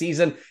rest of the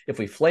season. If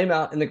we flame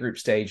out in the group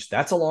stage,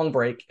 that's a long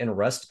break and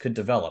rust could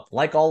develop."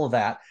 Like all of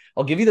that,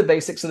 I'll give you the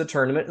basics of the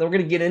tournament, and then we're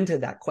going to get into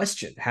that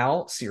question.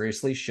 How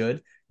seriously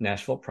should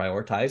Nashville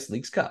prioritize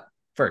Leagues Cup?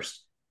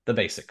 First, the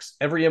basics.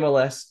 Every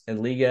MLS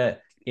and Liga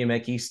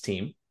MX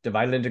team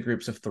divided into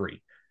groups of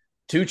 3.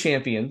 2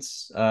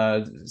 champions.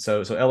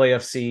 So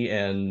LAFC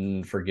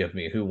and, forgive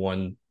me, who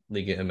won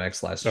Liga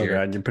MX last year?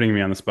 God, you're putting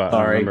me on the spot.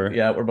 Sorry.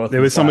 Yeah, we're both.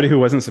 There was somebody who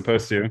wasn't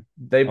supposed to.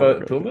 They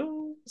both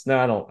Puma? No,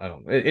 I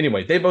don't.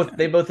 Anyway, they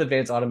both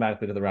advance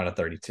automatically to the round of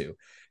 32.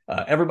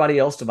 Everybody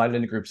else divided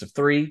into groups of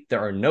 3. There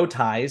are no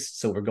ties,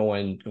 so we're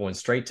going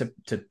straight to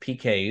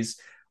PKs.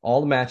 All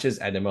the matches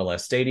at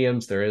MLS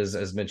stadiums. There is,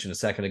 as mentioned a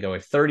second ago, a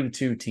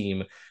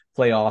 32-team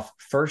playoff.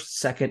 First,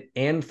 second,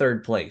 and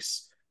third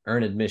place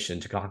earn admission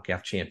to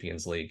CONCACAF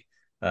Champions League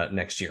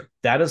next year.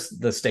 That is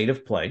the state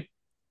of play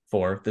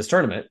for this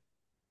tournament.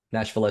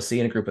 Nashville SC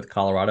in a group with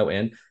Colorado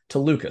and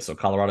Toluca. So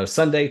Colorado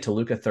Sunday,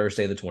 Toluca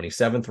Thursday the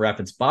 27th.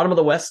 Rapids bottom of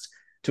the West.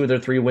 2 of their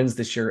 3 wins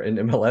this year in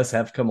MLS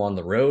have come on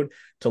the road.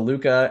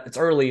 Toluca, it's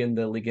early in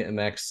the Liga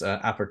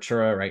MX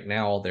Apertura right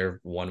now.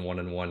 They're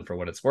 1-1-1 for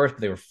what it's worth.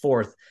 They were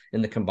 4th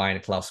in the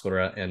combined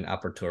Clausura and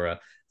Apertura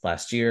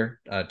last year.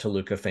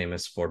 Toluca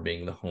famous for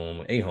being a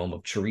home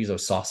of chorizo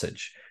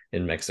sausage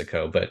in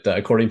Mexico. But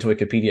according to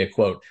Wikipedia,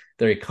 quote,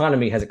 their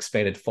economy has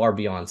expanded far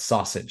beyond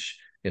sausage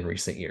in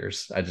recent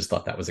years. I just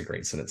thought that was a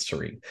great sentence to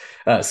read.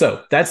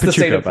 So that's Pachuca, the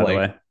state of play. By the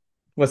way.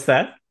 What's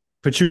that?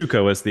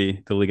 Pachuca was the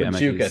Liga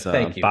MX.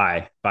 Thank you.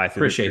 Bye.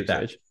 Appreciate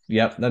that. Stage.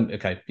 Yep.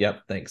 Okay.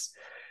 Yep. Thanks.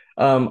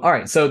 All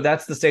right. So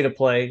that's the state of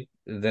play.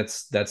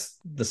 That's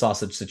the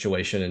sausage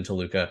situation in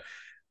Toluca.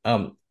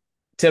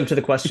 Tim, to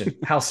the question,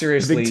 how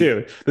seriously...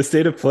 The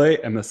state of play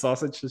and the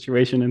sausage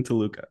situation in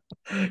Toluca.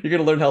 You're going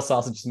to learn how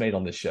sausage is made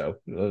on this show,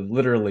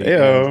 literally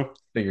and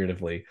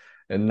figuratively,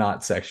 and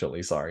not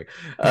sexually, sorry.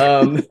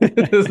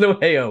 There's no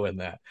heyo in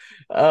that.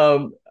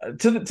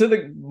 To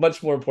the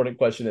much more important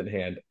question at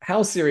hand,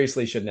 how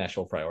seriously should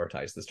Nashville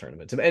prioritize this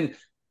tournament? And,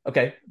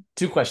 okay,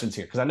 2 questions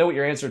here, because I know what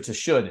your answer to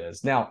should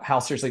is. Now, how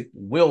seriously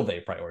will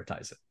they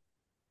prioritize it?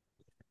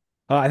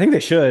 I think they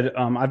should.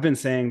 I've been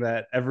saying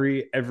that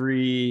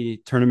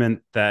every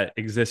tournament that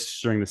exists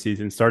during the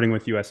season, starting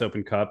with US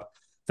Open Cup,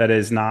 that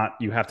is not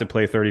you have to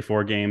play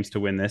 34 games to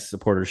win this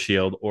Supporters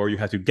Shield, or you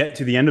have to get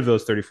to the end of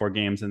those 34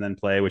 games and then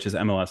play, which is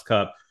MLS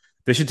Cup.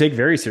 They should take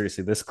very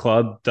seriously. This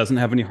club doesn't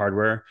have any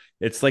hardware.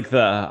 It's like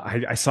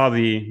I saw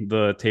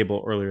the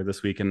table earlier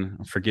this week,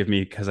 and forgive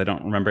me because I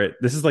don't remember it.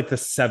 This is like the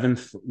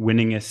 7th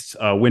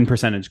winningest win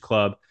percentage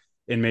club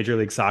in Major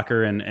League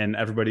Soccer, and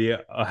everybody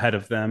ahead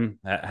of them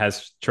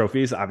has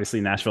trophies.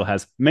 Obviously, Nashville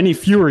has many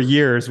fewer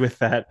years with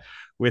that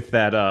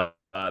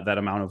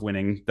amount of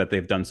winning that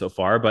they've done so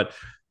far. But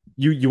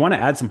you want to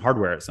add some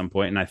hardware at some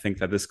point, and I think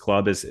that this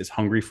club is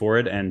hungry for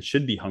it and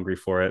should be hungry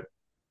for it.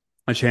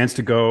 A chance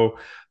to go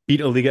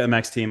beat a Liga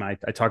MX team. I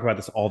talk about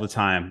this all the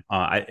time.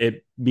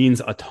 It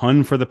means a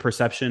ton for the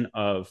perception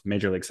of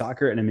Major League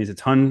Soccer, and it means a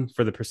ton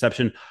for the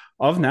perception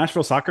of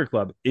Nashville Soccer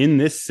Club in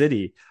this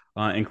city.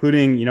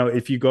 Including,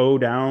 if you go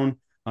down,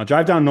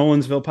 drive down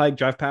Nolensville Pike,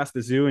 drive past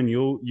the zoo, and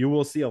you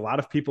will see a lot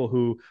of people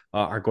who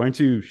are going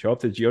to show up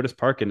to Geodis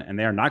Park, and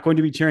they are not going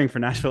to be cheering for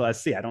Nashville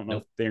SC. I don't know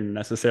if they're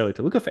necessarily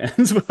Toluca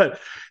fans, but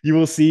you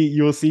will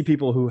see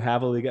people who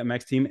have a Liga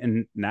MX team,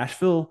 and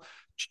Nashville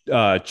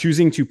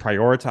choosing to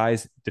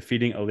prioritize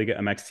defeating a Liga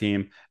MX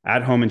team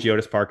at home in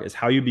Geodis Park is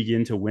how you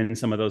begin to win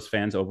some of those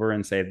fans over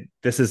and say,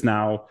 this is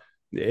now...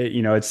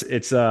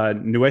 it's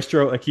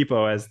nuestro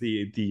equipo, as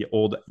the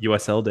old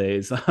USL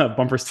days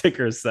bumper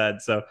stickers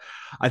said. So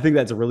I think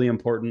that's really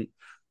important.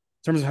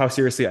 In terms of how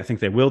seriously I think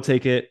they will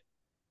take it,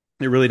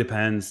 it really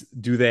depends.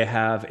 Do they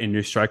have a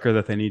new striker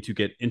that they need to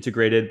get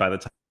integrated by the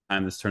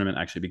this tournament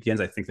actually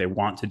begins. I think they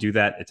want to do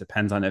that. It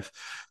depends on if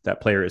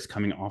that player is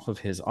coming off of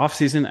his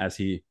offseason, as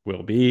he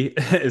will be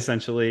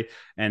essentially,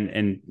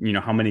 and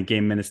how many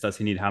game minutes does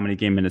he need? How many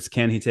game minutes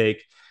can he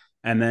take?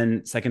 And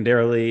then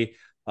secondarily,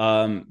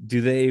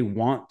 do they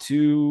want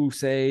to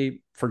say,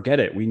 forget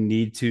it, we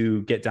need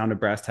to get down to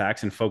brass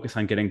tacks and focus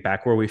on getting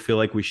back where we feel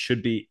like we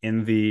should be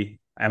in the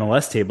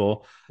MLS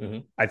table?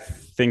 I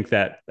think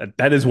that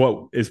is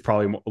what is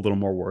probably a little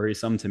more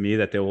worrisome to me,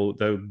 that they'll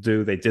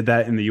do. They did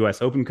that in the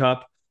US Open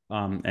Cup,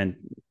 and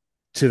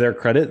to their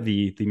credit,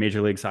 the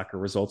Major League Soccer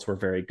results were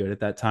very good at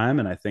that time.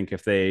 And I think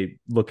if they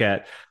look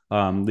at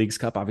Leagues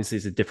Cup, obviously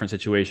it's a different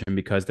situation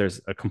because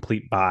there's a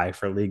complete bye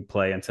for league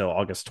play until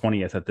August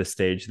 20th at this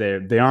stage.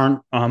 They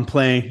aren't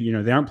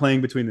playing, they aren't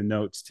playing between the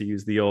notes, to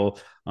use the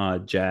old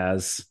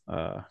jazz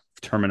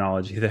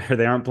terminology there.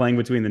 They aren't playing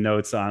between the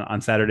notes on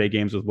Saturday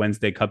games with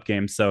Wednesday Cup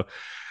games. So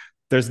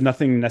there's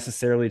nothing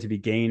necessarily to be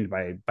gained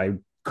by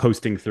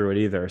coasting through it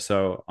either.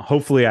 So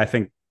hopefully, I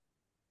think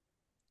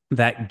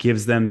that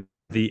gives them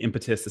the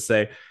impetus to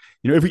say,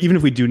 even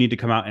if we do need to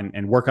come out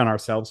and work on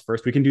ourselves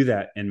first, we can do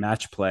that in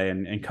match play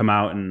and come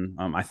out. And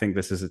I think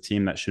this is a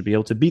team that should be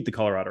able to beat the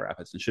Colorado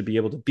Rapids and should be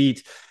able to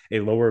beat a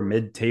lower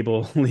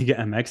mid-table Liga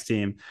MX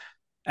team.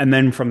 And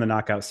then from the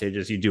knockout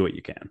stages, you do what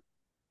you can.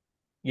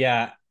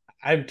 Yeah,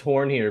 I'm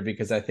torn here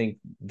because I think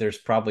there's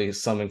probably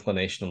some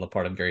inclination on the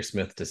part of Gary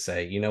Smith to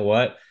say, you know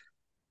what?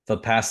 The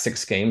past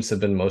 6 games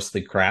have been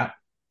mostly crap.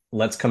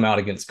 Let's come out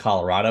against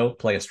Colorado,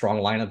 play a strong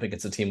lineup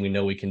against a team we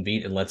know we can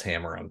beat, and let's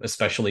hammer them,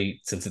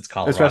 especially since it's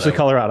Colorado. Especially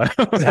Colorado.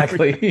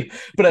 Exactly.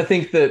 But I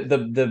think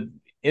the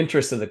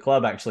interests of the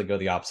club actually go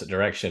the opposite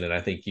direction. And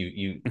I think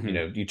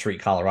you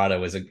treat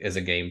Colorado as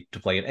a game to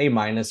play an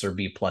A- or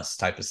B+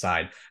 type of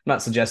side. I'm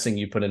not suggesting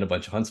you put in a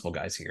bunch of Huntsville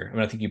guys here. I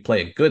mean, I think you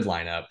play a good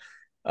lineup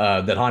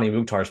that Hani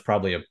Mukhtar is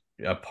probably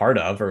a part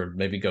of, or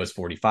maybe goes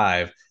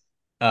 45.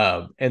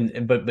 But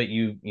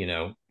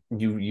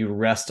you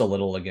rest a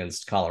little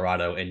against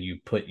Colorado and you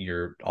put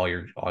all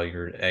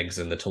your eggs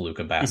in the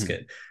Toluca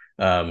basket,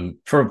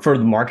 for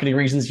the marketing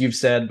reasons you've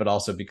said, but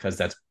also because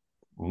that's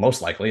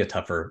most likely a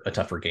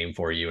tougher game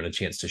for you and a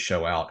chance to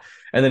show out.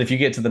 And then if you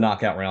get to the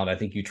knockout round, I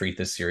think you treat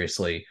this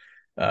seriously,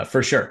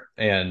 for sure.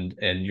 And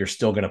you're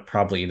still going to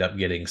probably end up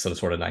getting some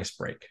sort of nice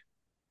break.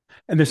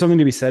 And there's something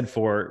to be said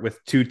for, with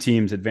 2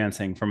 teams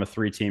advancing from a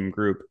 3-team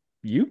group,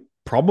 you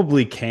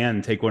probably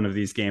can take one of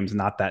these games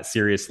not that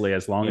seriously,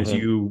 as long as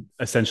you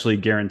essentially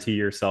guarantee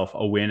yourself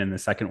a win in the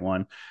second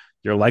one.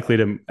 You're likely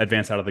to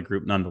advance out of the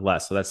group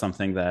nonetheless. So that's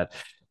something that,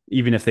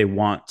 even if they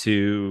want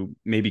to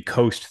maybe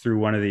coast through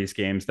one of these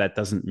games, that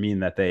doesn't mean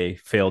that they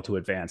fail to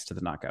advance to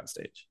the knockout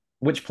stage.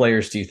 Which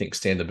players do you think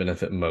stand to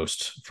benefit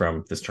most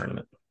from this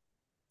tournament?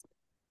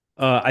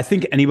 I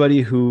think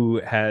anybody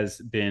who has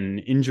been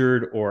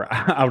injured or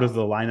out of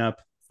the lineup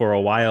for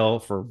a while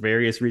for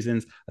various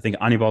reasons. I think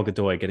Anibal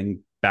Godoy getting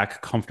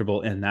back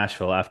comfortable in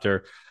Nashville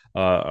after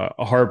a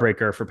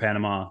heartbreaker for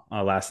Panama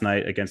last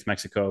night against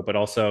Mexico, but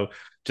also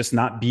just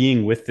not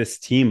being with this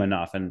team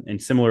enough. And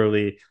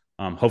similarly,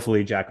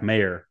 hopefully Jack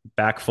Mayer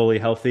back fully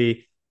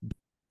healthy,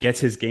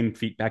 gets his game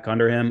feet back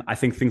under him. I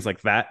think things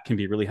like that can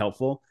be really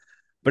helpful.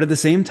 But at the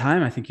same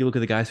time, I think you look at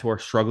the guys who are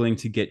struggling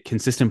to get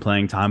consistent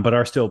playing time, but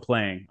are still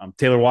playing.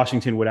 Taylor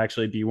Washington would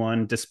actually be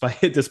one,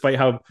 despite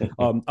how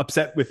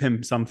upset with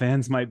him some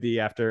fans might be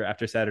after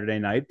Saturday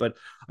night. But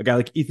a guy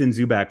like Ethan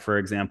Zubak, for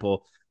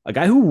example, a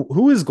guy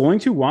who is going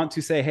to want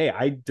to say, hey,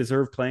 I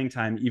deserve playing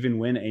time even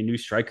when a new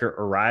striker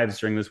arrives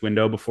during this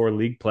window before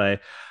league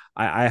play.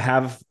 I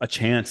have a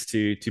chance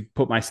to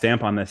put my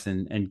stamp on this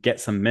and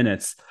get some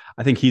minutes.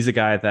 I think he's a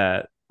guy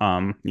that,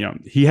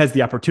 he has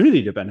the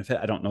opportunity to benefit.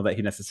 I don't know that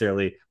he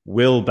necessarily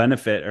will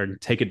benefit or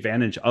take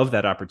advantage of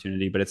that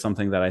opportunity, but it's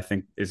something that I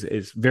think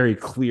is very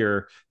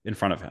clear in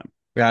front of him.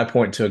 Yeah, I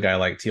point to a guy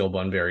like Teal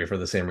Bunbury for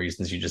the same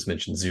reasons you just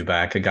mentioned.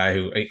 Zubak, a guy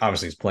who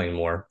obviously is playing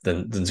more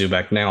than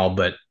Zubak now,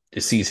 but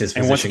sees his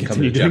position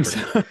come into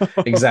jeopardy.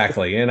 So.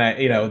 Exactly.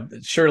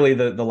 And surely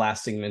the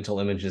lasting mental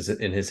images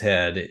in his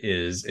head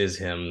is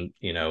him,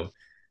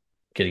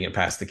 getting it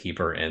past the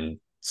keeper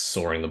and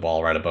soaring the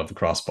ball right above the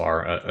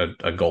crossbar,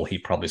 a goal he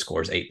probably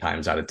scores 8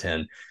 times out of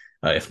 10,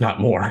 if not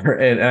more.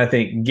 And I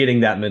think getting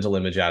that mental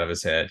image out of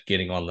his head,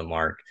 getting on the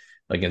mark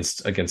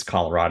against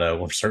Colorado,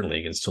 or certainly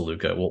against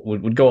Toluca,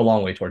 would go a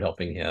long way toward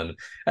helping him.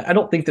 I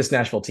don't think this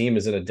Nashville team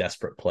is in a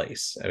desperate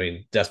place. I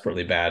mean,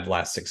 desperately bad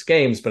last 6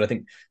 games, but I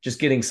think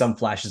just getting some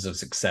flashes of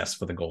success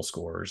for the goal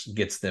scorers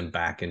gets them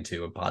back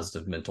into a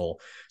positive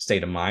mental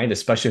state of mind,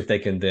 especially if they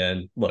can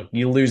then, look,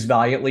 you lose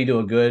valiantly to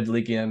a good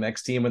Liga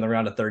MX team in the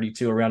round of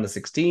 32 or round of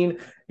 16,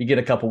 you get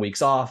a couple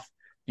weeks off,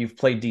 you've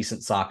played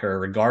decent soccer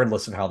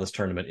regardless of how this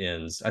tournament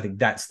ends. I think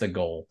that's the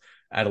goal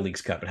at a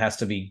Leagues Cup. It has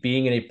to be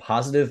being in a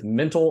positive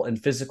mental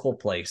and physical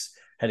place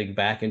heading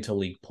back into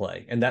league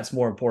play. And that's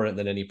more important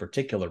than any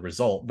particular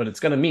result, but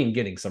it's going to mean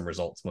getting some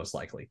results most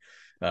likely.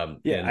 I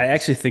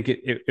actually think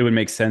it would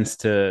make sense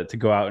to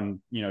go out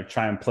and,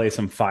 try and play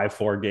some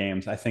 5-4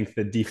 games. I think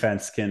the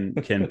defense can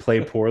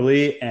play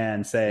poorly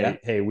and say,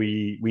 hey,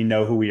 we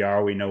know who we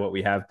are. We know what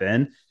we have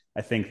been.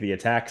 I think the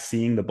attack,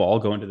 seeing the ball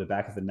go into the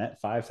back of the net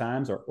 5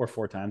 times or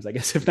 4 times, I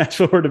guess, if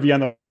Nashville were to be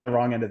on the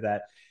wrong end of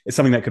that, is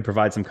something that could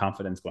provide some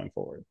confidence going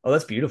forward. Oh,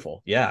 that's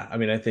beautiful. Yeah. I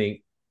mean, I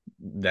think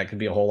that could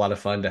be a whole lot of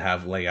fun to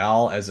have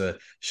Leal as a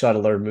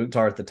shuttler,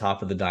 Mukhtar at the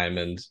top of the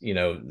diamond,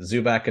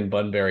 Zubak and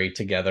Bunbury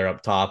together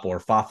up top, or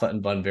Fafa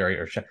and Bunbury,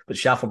 but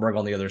Schaffelberg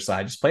on the other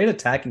side. Just play an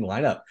attacking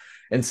lineup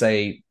and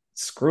say,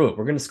 screw it,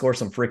 we're going to score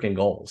some freaking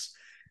goals.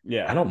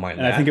 Yeah, I don't mind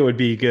and that. I think it would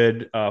be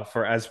good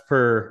for, as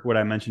per what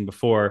I mentioned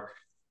before,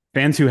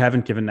 fans who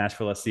haven't given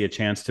Nashville SC a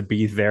chance to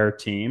be their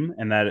team,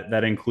 and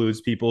that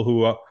includes people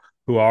who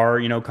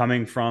are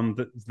coming from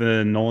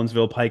the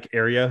Nolensville Pike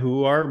area,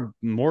 who are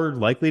more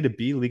likely to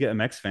be Liga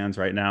MX fans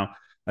right now.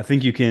 I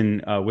think you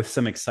can, with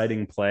some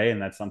exciting play,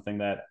 and that's something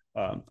that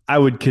I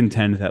would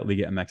contend that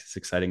Liga MX is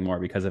exciting more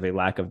because of a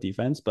lack of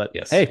defense. But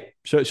yes, hey,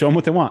 show them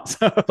what they want.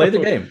 Play the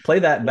game, play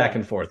that back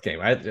and forth game.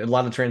 A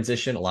lot of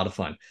transition, a lot of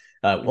fun.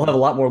 We'll have a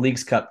lot more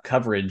Leagues Cup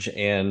coverage,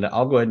 and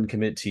I'll go ahead and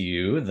commit to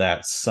you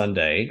that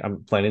Sunday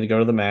I'm planning to go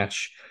to the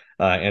match,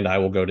 and I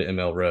will go to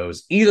ML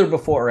Rose either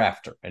before or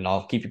after, and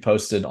I'll keep you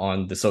posted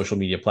on the social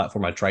media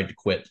platform I tried to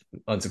quit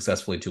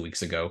unsuccessfully 2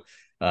 weeks ago.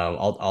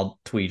 I'll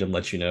tweet and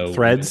let you know.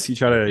 Threads? You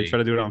try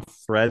to do it on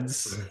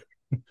Threads?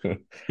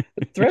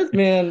 Threads,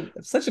 man,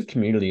 it's such a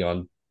community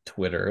on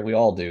Twitter. We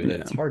all do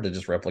that. It's hard to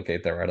just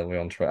replicate that right away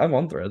on Threads. I'm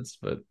on Threads,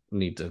 but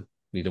need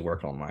to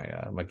work on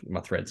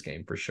my Threads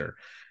game for sure.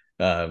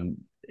 I mean,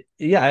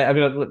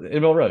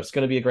 ML Rose is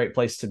going to be a great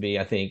place to be,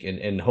 I think,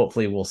 and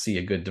hopefully we'll see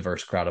a good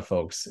diverse crowd of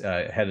folks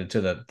headed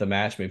to the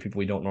match. Maybe people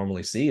we don't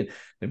normally see, and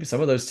maybe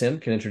some of those, Tim,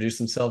 can introduce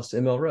themselves to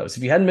ML Rose.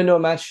 If you hadn't been to a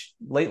match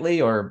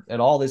lately or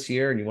at all this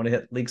year, and you want to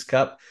hit Leagues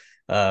Cup,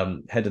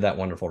 head to that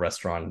wonderful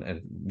restaurant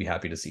and be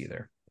happy to see you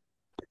there.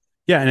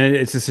 Yeah, and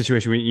it's a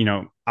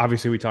situation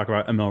obviously we talk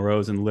about ML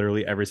Rose in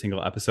literally every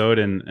single episode,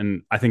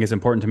 and I think it's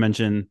important to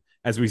mention,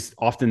 as we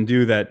often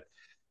do, that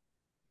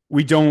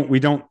we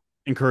don't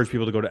encourage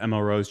people to go to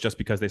ML Rose just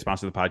because they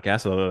sponsor the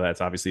podcast, although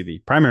that's obviously the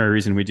primary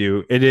reason we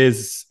do. It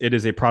is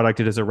a product,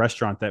 it is a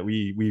restaurant that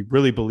we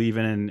really believe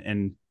in,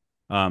 and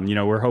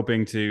we're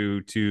hoping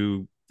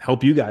to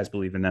help you guys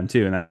believe in them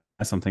too, and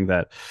that's something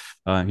that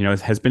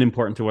has been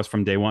important to us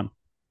from day one.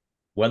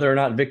 Whether or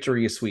not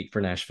victory is sweet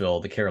for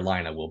Nashville, the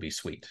Carolina will be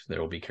sweet. There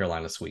will be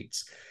Carolina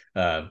sweets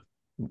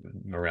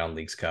around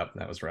Leagues Cup.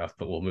 That was rough,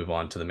 but we'll move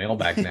on to the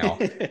mailbag now.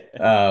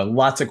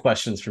 Lots of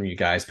questions from you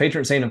guys.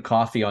 Patron Saint of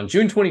Coffee on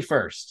June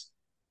 21st.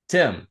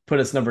 Tim put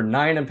us number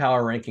 9 in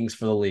power rankings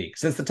for the league.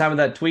 Since the time of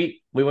that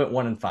tweet, we went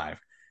 1-5.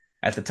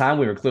 At the time,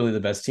 we were clearly the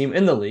best team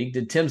in the league.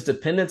 Did Tim's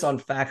dependence on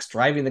facts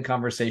driving the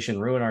conversation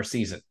ruin our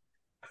season?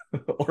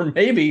 Or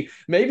maybe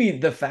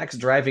the facts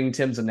driving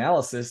Tim's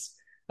analysis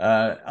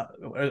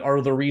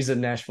are the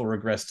reason Nashville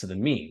regressed to the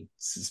mean.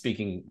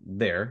 Speaking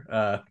there,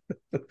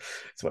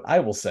 that's what I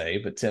will say.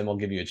 But Tim, I'll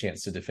give you a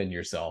chance to defend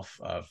yourself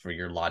for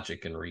your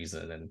logic and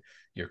reason and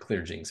your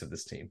clear jinx of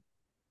this team.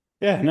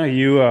 Yeah, no,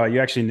 you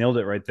actually nailed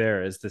it right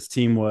there. As this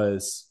team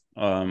was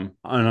from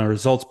a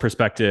results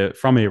perspective,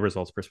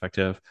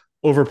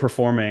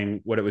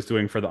 overperforming what it was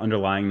doing for the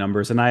underlying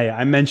numbers. And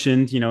I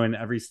mentioned, in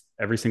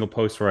every single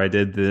post where I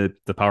did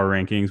the power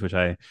rankings, which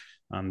I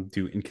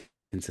do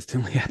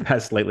inconsistently at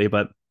best lately,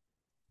 but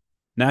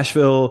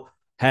Nashville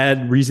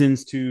had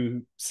reasons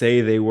to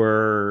say they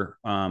were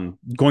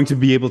going to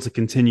be able to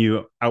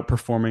continue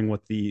outperforming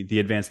what the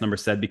advanced number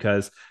said,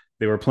 because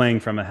they were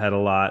playing from ahead a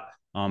lot.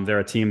 They're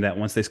a team that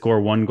once they score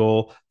one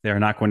goal, they're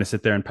not going to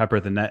sit there and pepper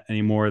the net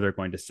anymore. They're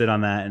going to sit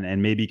on that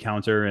and maybe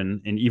counter,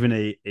 and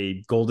even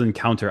a golden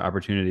counter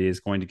opportunity is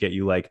going to get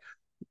you like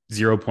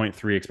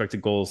 0.3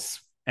 expected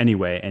goals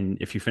anyway. And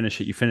if you finish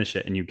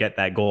it and you get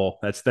that goal,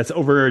 that's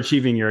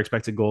overachieving your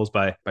expected goals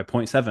by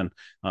 0.7,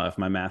 if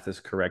my math is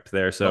correct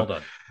there. So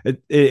well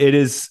it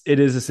is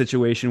a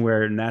situation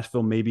where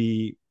Nashville,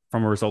 maybe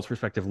from a results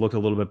perspective, looked a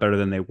little bit better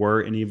than they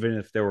were. And even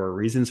if there were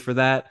reasons for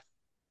that,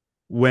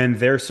 when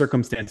their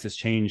circumstances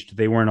changed,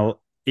 they weren't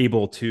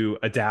able to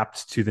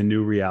adapt to the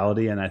new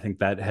reality. And I think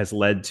that has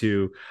led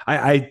to,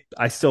 I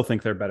still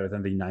think they're better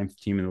than the 9th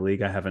team in the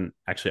league. I haven't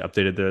actually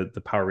updated the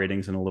power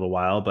ratings in a little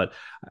while, but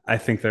I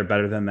think they're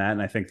better than that.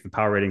 And I think the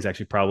power ratings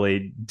actually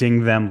probably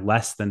ding them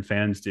less than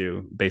fans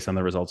do based on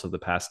the results of the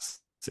past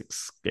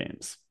 6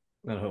 games.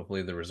 And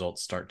hopefully the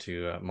results start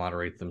to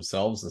moderate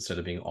themselves instead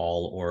of being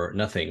all or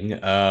nothing.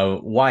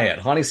 Wyatt,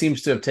 Hani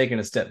seems to have taken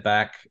a step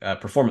back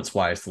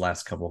performance-wise the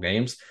last couple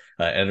games.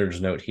 Editor's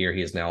note here,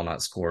 he has now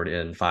not scored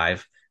in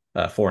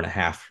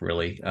 4.5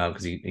 really,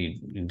 because he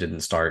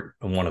didn't start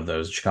one of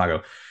those.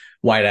 Chicago.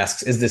 Wyatt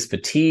asks, is this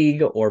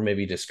fatigue or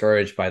maybe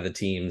discouraged by the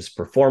team's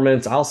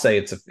performance? I'll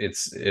say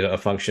it's a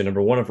function,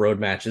 number one, of road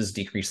matches,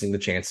 decreasing the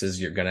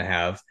chances you're going to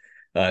have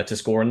to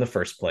score in the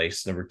first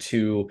place. Number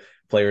 2,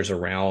 players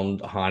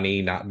around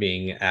Hani not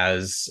being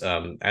as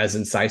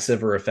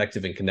incisive or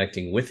effective in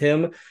connecting with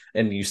him.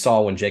 And you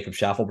saw when Jacob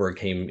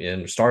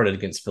Schaffelberg started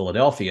against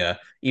Philadelphia,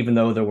 even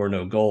though there were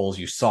no goals,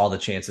 you saw the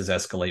chances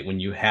escalate when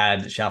you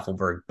had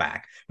Schaffelberg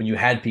back. When you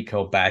had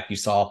Pico back, you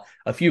saw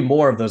a few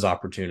more of those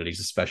opportunities,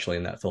 especially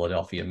in that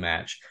Philadelphia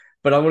match.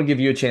 But I want to give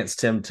you a chance,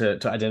 Tim, to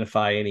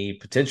identify any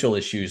potential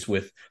issues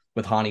with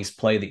Hani's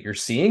play that you're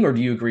seeing, or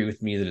do you agree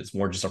with me that it's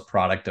more just a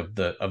product of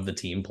the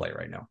team play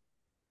right now?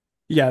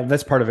 Yeah,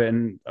 that's part of it.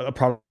 And a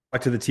product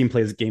of the team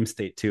play is game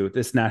state too.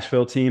 This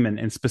Nashville team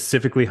and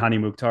specifically Hani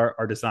Mukhtar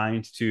are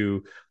designed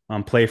to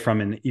play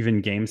from an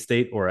even game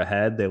state or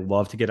ahead. They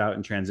love to get out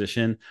in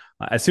transition.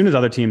 As soon as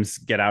other teams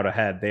get out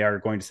ahead, they are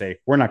going to say,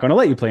 we're not going to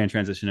let you play in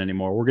transition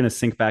anymore. We're going to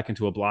sink back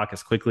into a block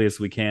as quickly as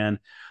we can.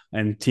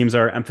 And teams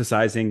are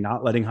emphasizing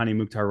not letting Hani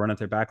Mukhtar run at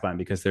their back line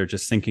because they're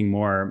just sinking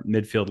more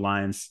midfield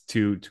lines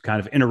to kind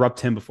of interrupt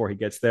him before he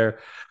gets there.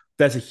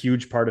 That's a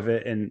huge part of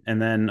it.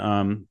 And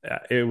then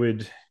it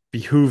would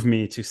behoove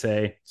me to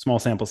say, small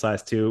sample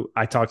size too.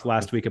 I talked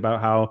last week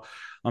about how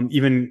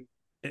even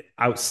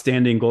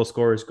outstanding goal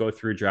scorers go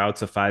through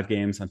droughts of 5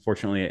 games.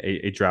 Unfortunately,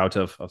 a drought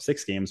of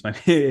 6 games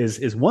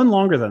is one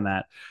longer than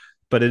that.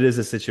 But it is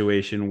a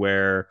situation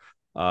where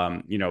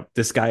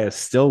this guy is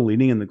still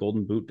leading in the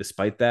Golden Boot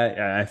despite that.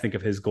 I think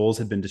if his goals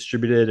had been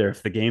distributed, or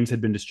if the games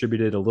had been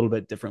distributed a little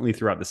bit differently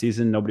throughout the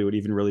season, nobody would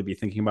even really be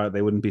thinking about it.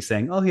 They wouldn't be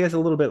saying, oh, he has a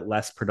little bit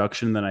less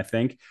production than I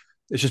think.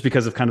 It's just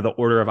because of kind of the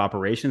order of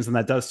operations, and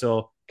that does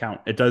still count.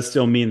 It does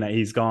still mean that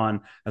he's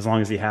gone as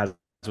long as he has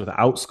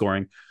without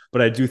scoring.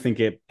 But I do think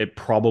it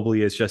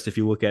probably is just, if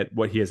you look at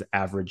what he has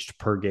averaged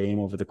per game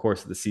over the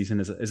course of the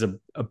season, is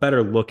a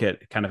better look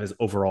at kind of his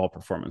overall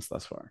performance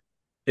thus far.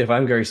 If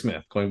I'm Gary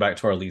Smith, going back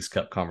to our Leagues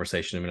Cup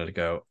conversation a minute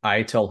ago,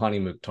 I tell Hani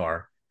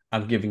Mukhtar,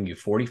 I'm giving you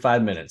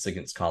 45 minutes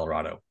against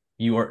Colorado.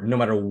 You are, no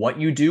matter what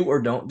you do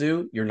or don't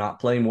do, you're not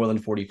playing more than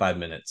 45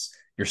 minutes.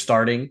 You're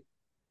starting,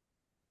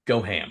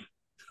 go ham.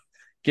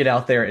 Get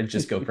out there and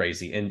just go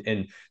crazy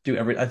and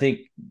do I think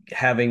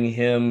having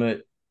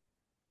him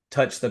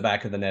touch the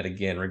back of the net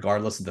again,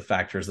 regardless of the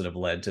factors that have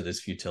led to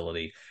this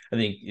futility, I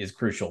think is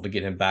crucial to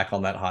get him back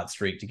on that hot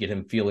streak, to get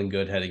him feeling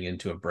good heading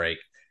into a break.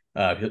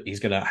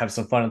 He's going to have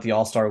some fun at the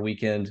All-Star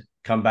weekend,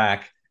 come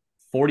back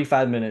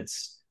 45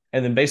 minutes.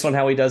 And then based on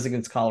how he does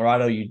against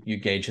Colorado, you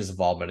gauge his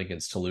involvement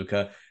against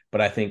Toluca. But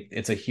I think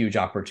it's a huge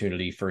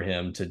opportunity for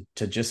him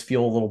to just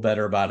feel a little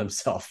better about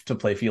himself, to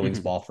play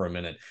feelings ball for a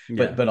minute,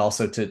 but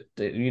also to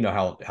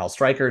how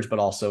strikers, but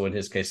also in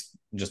his case,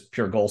 just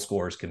pure goal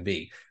scorers can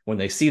be. When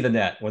they see the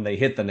net, when they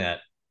hit the net,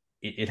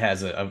 it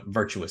has a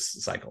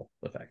virtuous cycle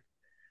effect.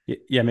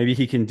 Yeah, maybe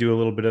he can do a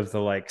little bit of the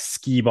like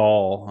skee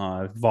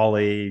ball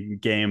volley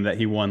game that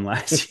he won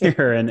last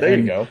year, and there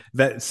you go.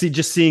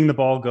 Just seeing the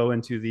ball go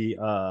into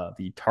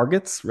the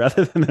targets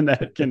rather than the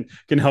net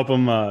can help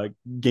him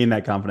gain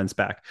that confidence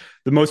back.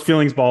 The most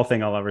feelings ball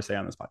thing I'll ever say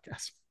on this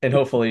podcast. And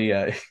hopefully,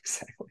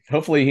 exactly.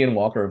 Hopefully, he and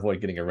Walker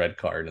avoid getting a red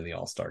card in the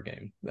All-Star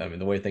game. I mean,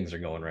 the way things are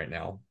going right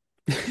now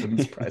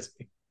wouldn't surprise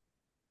me.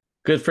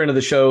 Good friend of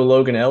the show,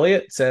 Logan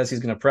Elliott, says he's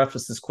going to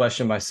preface this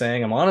question by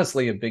saying, I'm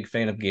honestly a big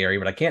fan of Gary,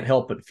 but I can't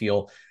help but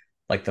feel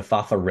like the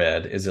Fafa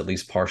Red is at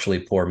least partially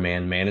poor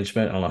man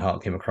management. I don't know how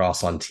it came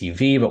across on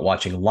TV, but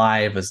watching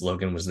live as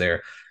Logan was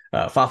there,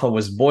 Fafa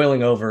was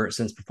boiling over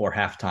since before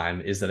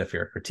halftime. Is that a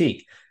fair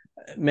critique?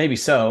 Maybe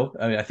so.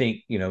 I mean, I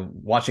think,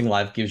 watching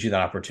live gives you that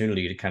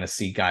opportunity to kind of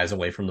see guys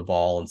away from the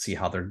ball and see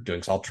how they're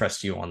doing. So I'll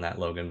trust you on that,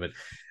 Logan, but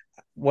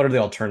what are the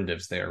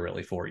alternatives there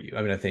really for you?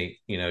 I mean, I think,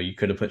 you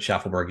could have put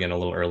Schaffelberg in a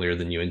little earlier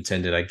than you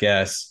intended, I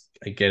guess.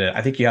 I get it.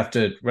 I think you have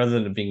to, rather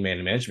than being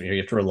man management here,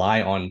 you have to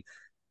rely on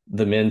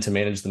the men to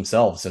manage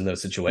themselves in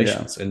those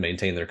situations and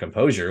maintain their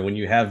composure. When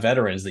you have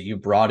veterans that you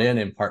brought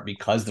in part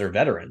because they're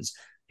veterans,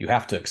 you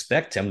have to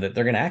expect them that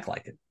they're going to act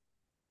like it.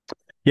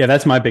 Yeah,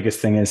 that's my biggest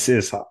thing is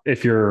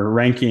if you're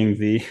ranking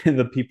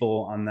the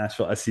people on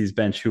Nashville SC's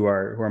bench who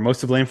are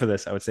most to blame for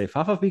this, I would say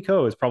Fafa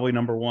Picault is probably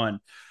number one.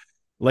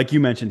 Like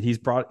you mentioned, he's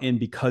brought in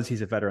because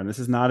he's a veteran. This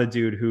is not a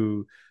dude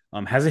who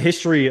has a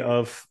history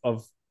of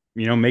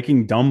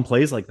making dumb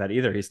plays like that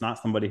either. He's not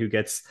somebody who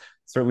gets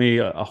certainly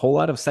a whole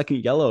lot of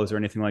second yellows or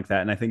anything like that.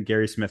 And I think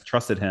Gary Smith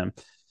trusted him.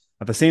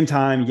 At the same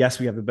time, yes,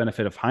 we have the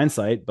benefit of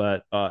hindsight,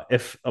 but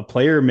if a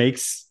player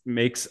makes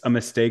a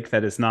mistake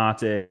that is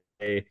not a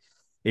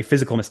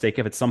physical mistake,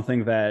 if it's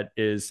something that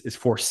is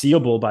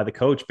foreseeable by the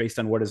coach based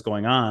on what is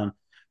going on,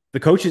 the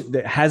coach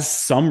has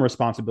some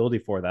responsibility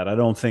for that. I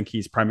don't think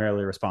he's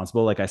primarily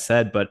responsible, like I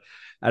said, but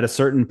at a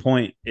certain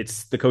point,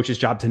 it's the coach's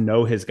job to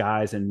know his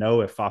guys and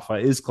know if Fafa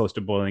is close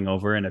to boiling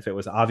over. And if it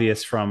was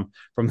obvious from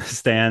the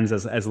stands,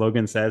 as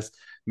Logan says,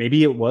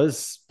 maybe it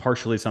was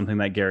partially something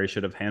that Gary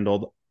should have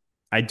handled.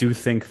 I do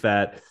think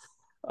that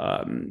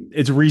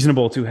it's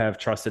reasonable to have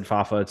trusted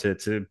Fafa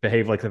to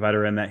behave like the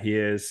veteran that he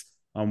is.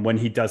 When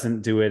he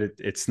doesn't do it,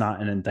 it's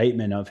not an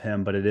indictment of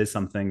him, but it is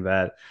something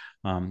that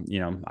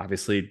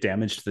obviously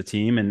damaged the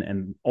team,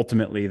 and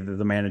ultimately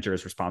the manager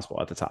is responsible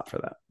at the top for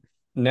that.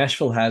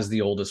 Nashville has the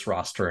oldest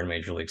roster in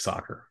Major League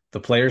Soccer. The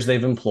players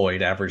they've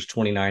employed average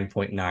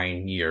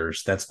 29.9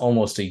 years. That's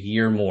almost a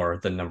year more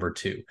than number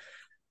 2.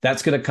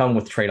 That's going to come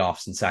with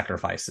trade-offs and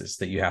sacrifices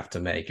that you have to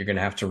make. You're going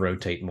to have to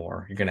rotate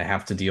more. You're going to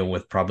have to deal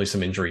with probably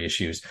some injury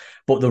issues.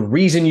 But the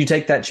reason you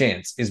take that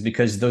chance is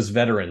because those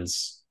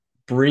veterans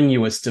bring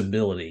you a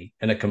stability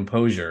and a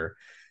composure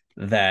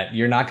that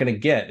you're not going to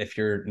get if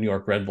you're New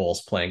York Red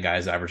Bulls playing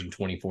guys averaging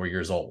 24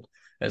 years old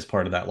as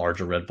part of that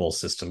larger Red Bull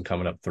system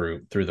coming up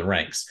through the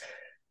ranks.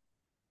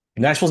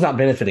 Nashville's not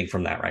benefiting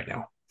from that right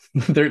now.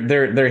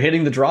 they're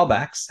hitting the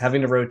drawbacks,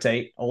 having to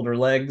rotate older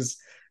legs,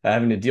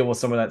 having to deal with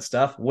some of that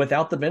stuff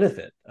without the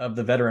benefit of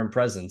the veteran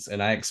presence.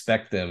 And I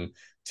expect them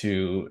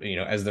to,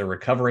 as they're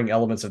recovering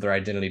elements of their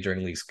identity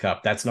during Leagues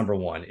Cup, that's number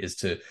one, is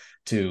to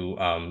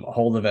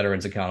hold the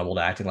veterans accountable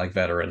to acting like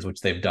veterans,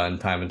 which they've done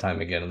time and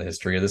time again in the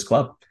history of this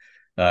club.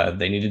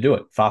 They need to do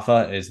it.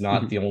 Fafa is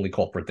not the only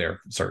culprit there,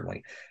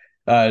 certainly.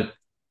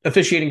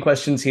 Officiating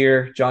questions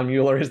here. John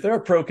Mueller, is there a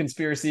pro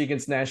conspiracy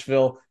against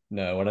Nashville?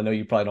 No, and I know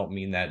you probably don't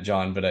mean that,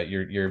 John, but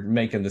you're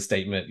making the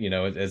statement,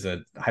 as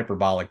a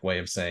hyperbolic way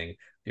of saying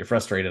you're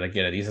frustrated. I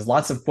get it. He says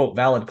lots of, quote,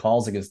 valid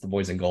calls against the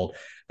boys in gold,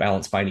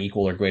 balanced by an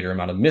equal or greater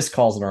amount of missed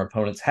calls on our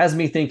opponents, has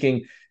me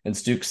thinking. And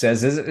Stuke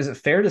says, is it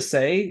fair to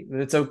say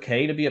that it's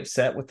okay to be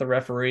upset with the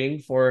refereeing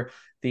for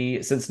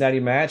the Cincinnati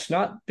match?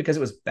 Not because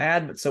it was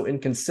bad, but so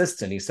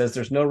inconsistent. He says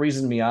there's no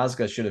reason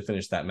Miazga should have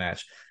finished that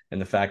match. And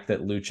the fact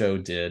that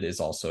Lucho did is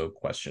also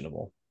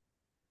questionable.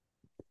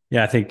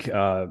 Yeah, I think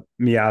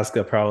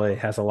Miazga probably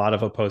has a lot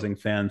of opposing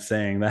fans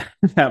saying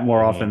that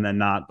more often than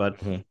not.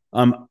 But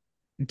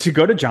to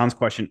go to John's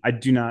question, I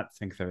do not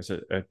think there's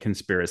a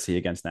conspiracy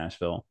against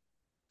Nashville.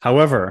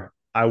 However,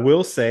 I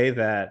will say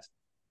that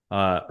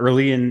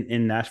early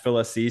in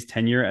Nashville SC's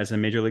tenure as a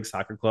Major League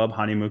Soccer club,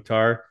 Hani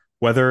Mukhtar,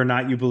 whether or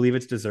not you believe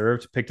it's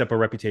deserved, picked up a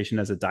reputation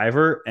as a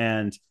diver,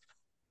 and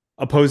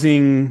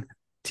opposing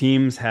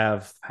teams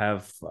have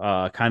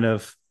kind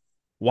of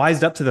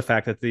wised up to the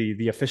fact that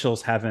the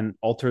officials haven't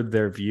altered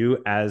their view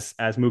as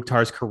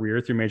Mukhtar's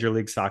career through Major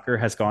League Soccer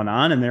has gone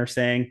on, and they're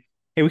saying,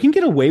 hey, we can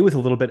get away with a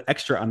little bit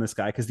extra on this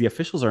guy because the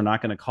officials are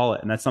not going to call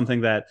it. And that's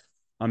something that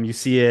you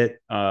see it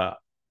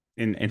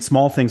in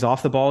small things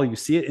off the ball. You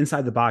see it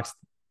inside the box.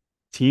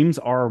 Teams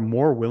are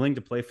more willing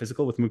to play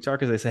physical with Mukhtar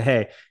because they say,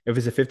 hey, if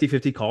it's a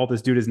 50-50 call,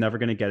 this dude is never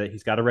going to get it.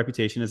 He's got a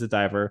reputation as a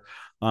diver.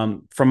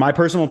 From my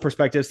personal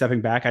perspective,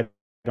 stepping back, I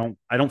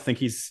don't think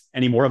he's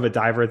any more of a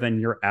diver than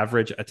your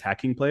average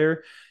attacking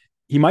player.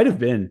 He might have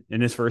been in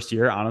his first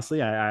year.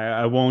 Honestly,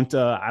 I won't.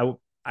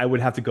 I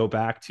would have to go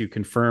back to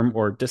confirm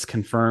or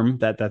disconfirm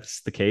that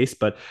that's the case.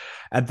 But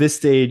at this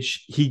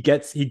stage, he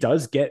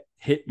does get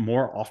hit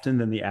more often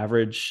than the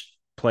average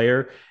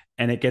player,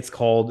 and it gets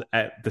called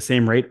at the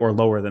same rate or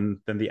lower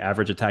than the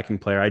average attacking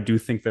player. I do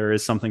think there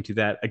is something to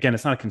that. Again,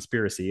 it's not a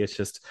conspiracy. It's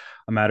just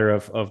a matter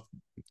of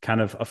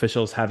kind of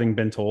officials having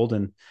been told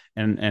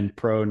and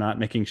pro not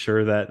making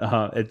sure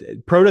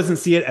that pro doesn't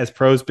see it as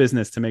pro's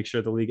business to make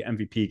sure the league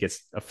MVP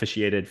gets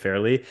officiated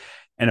fairly.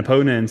 And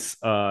opponents,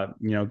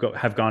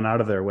 have gone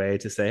out of their way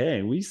to say,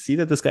 hey, we see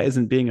that this guy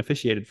isn't being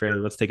officiated fairly.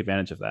 Let's take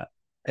advantage of that.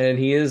 And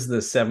he is the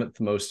 7th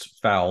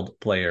most fouled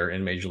player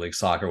in Major League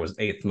Soccer, was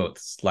 8th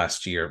most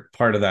last year.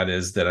 Part of that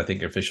is that I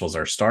think officials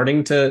are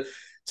starting to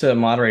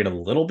moderate a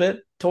little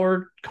bit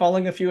toward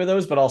calling a few of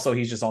those, but also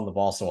he's just on the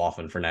ball so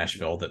often for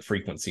Nashville that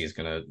frequency is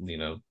going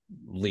to,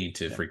 lead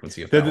to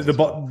frequency of fouls.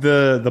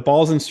 The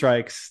balls and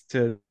strikes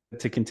to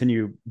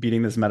continue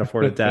beating this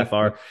metaphor to death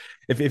are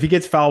if he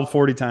gets fouled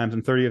 40 times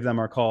and 30 of them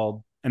are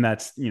called, and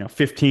that's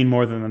 15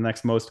 more than the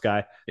next most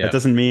guy, that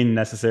doesn't mean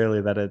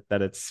necessarily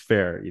that it's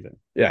fair either.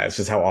 Yeah, it's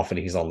just how often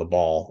he's on the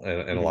ball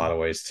in a lot of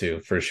ways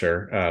too, for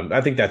sure.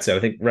 I think that's it. I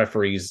think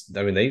referees,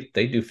 I mean,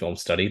 they do film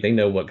study. They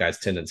know what guys'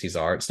 tendencies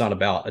are. It's not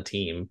about a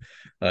team.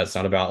 It's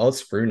not about, let's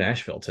screw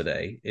Nashville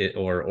today,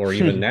 or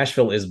even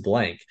Nashville is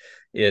blank.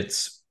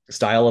 It's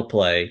style of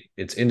play.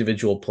 It's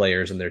individual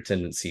players and their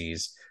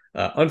tendencies.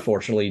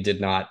 Unfortunately,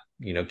 did not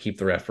keep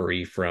the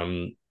referee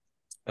from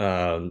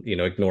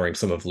ignoring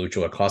some of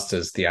Lucho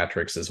Acosta's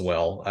theatrics as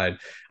well.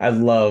 I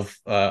love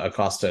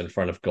Acosta in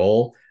front of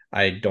goal.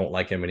 I don't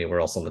like him anywhere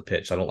else on the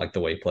pitch. I don't like the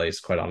way he plays,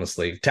 quite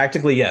honestly.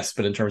 Tactically, yes,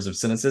 but in terms of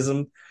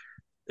cynicism,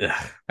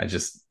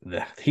 he's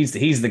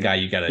the guy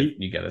you gotta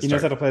start. He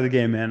knows how to play the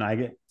game, man.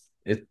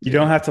 You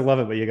don't have to love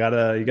it, but you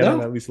gotta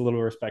have at least a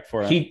little respect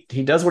for it.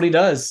 He does what he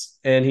does,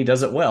 and he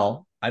does it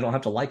well. I don't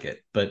have to like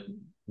it, but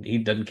he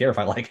doesn't care if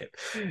I like it.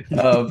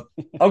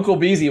 Uncle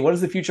Beezy, what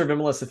does the future of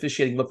MLS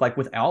officiating look like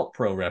without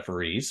pro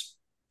referees?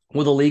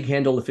 Will the league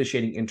handle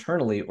officiating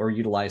internally or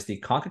utilize the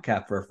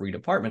CONCACAF referee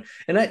department?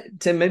 And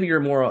Tim, maybe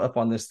you're more up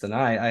on this than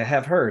I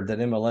have heard that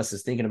MLS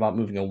is thinking about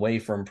moving away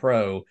from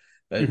pro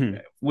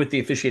with the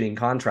officiating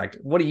contract.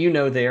 What do you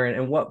know there,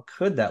 and what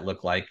could that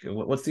look like?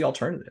 What's the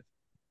alternative?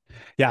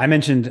 Yeah, I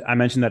mentioned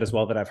that as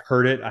well, that I've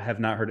heard it. I have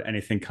not heard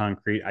anything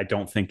concrete. I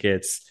don't think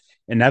it's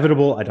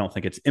inevitable. I don't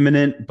think it's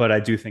imminent, but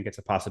I do think it's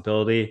a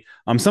possibility.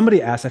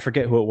 Somebody asked, I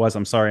forget who it was,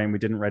 I'm sorry, and we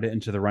didn't write it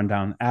into the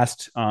rundown,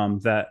 asked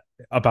that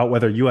about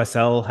whether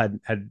USL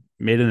had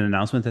made an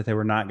announcement that they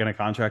were not going to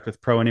contract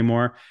with pro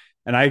anymore.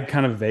 And I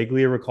kind of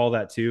vaguely recall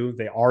that too.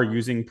 They are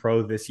using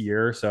pro this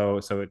year, so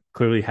it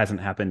clearly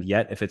hasn't happened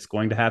yet if it's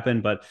going to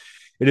happen, but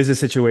it is a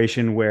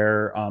situation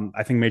where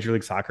I think Major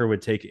League Soccer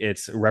would take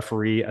its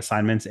referee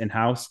assignments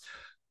in-house.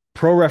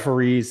 Pro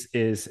referees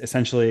is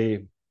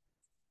essentially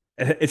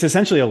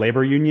a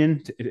labor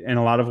union in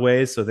a lot of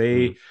ways. So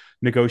they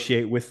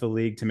negotiate with the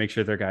league to make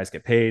sure their guys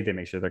get paid. They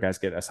make sure their guys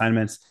get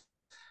assignments.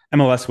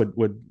 MLS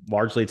would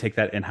largely take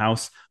that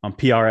in-house.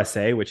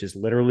 PRSA, which is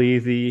literally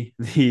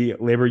the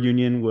labor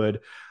union,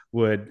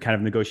 would kind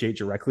of negotiate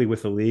directly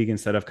with the league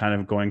instead of kind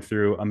of going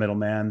through a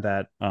middleman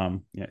that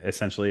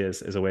essentially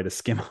is a way to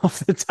skim off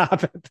the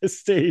top at this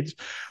stage.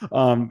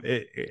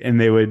 And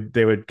they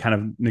would kind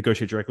of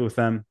negotiate directly with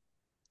them.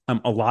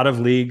 A lot of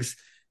leagues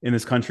in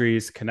this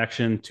country's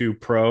connection to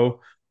pro,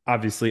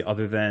 obviously,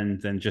 other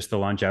than just the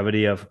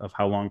longevity of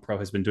how long pro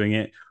has been doing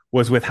it,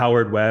 was with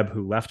Howard Webb,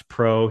 who left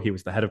pro. He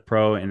was the head of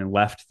pro and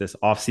left this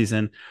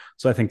offseason.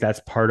 So I think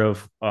that's part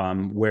of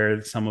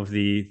where some of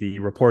the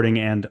reporting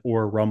and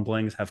or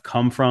rumblings have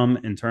come from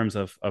in terms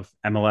of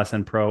MLS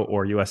and pro,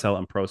 or USL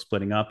and pro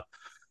splitting up.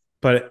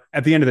 But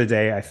at the end of the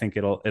day, I think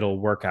it'll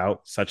work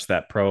out such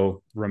that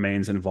pro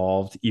remains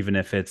involved, even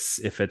if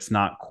it's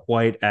not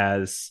quite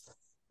as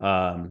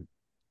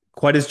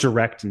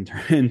direct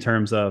in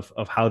terms of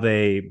how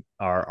they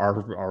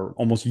are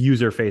almost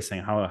user facing,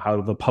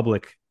 how the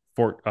public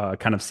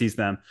kind of sees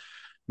them,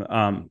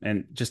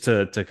 and just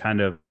to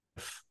kind of,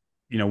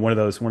 one of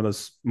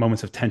those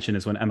moments of tension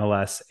is when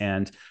MLS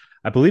and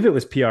I believe it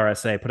was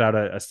PRSA put out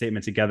a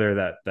statement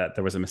together that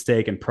there was a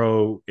mistake, and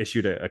pro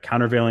issued a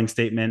countervailing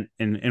statement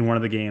in one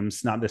of the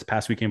games, not this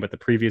past weekend but the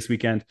previous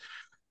weekend.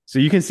 So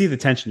you can see the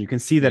tension. You can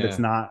see that It's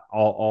not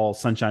all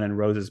sunshine and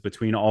roses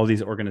between all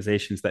these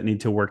organizations that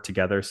need to work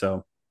together.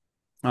 So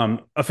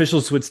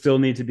officials would still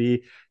need to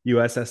be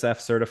USSF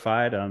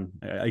certified.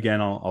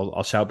 Again,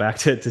 I'll shout back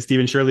to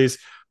Stephen Shirley's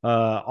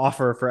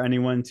offer for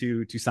anyone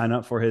to sign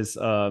up for his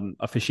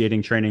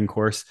officiating training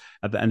course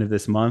at the end of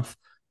this month.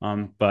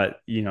 But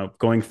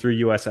going through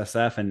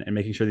USSF and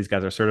making sure these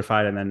guys are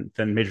certified, and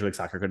then Major League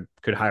Soccer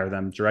could hire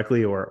them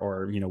directly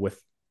or with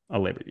a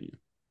labor union.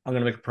 I'm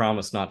going to make a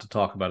promise not to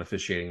talk about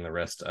officiating the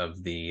rest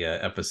of the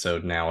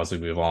episode now as we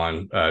move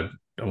on. I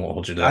won't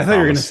hold you to that. I thought you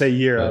were going to say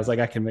year. I was like,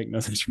 I can make no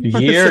such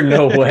year.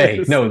 No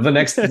way. No, the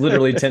next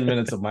literally 10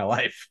 minutes of my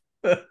life.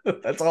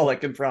 That's all I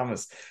can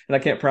promise. And I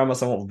can't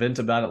promise I won't vent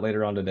about it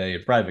later on today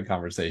in private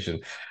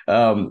conversation.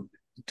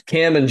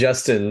 Cam and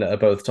Justin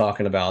both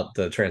talking about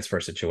the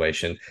transfer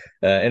situation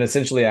and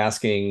essentially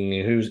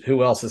asking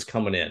who else is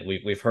coming in.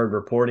 We've heard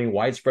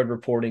widespread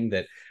reporting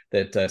that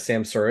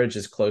Sam Surridge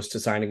is close to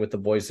signing with the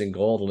Boys in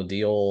Gold on a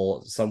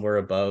deal somewhere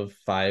above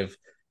 $5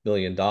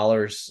 million.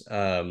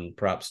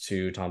 Props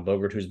to Tom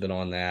Bogert, who's been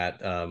on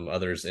that.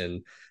 Others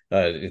in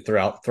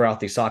throughout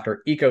the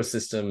soccer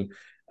ecosystem.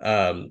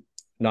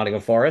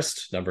 Nottingham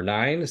Forest, number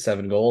 9,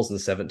 7 goals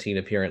and 17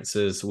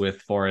 appearances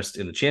with Forest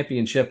in the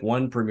championship,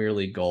 1 Premier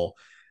League goal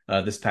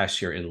this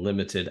past year in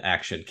limited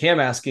action. Cam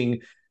asking,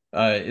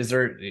 is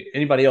there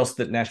anybody else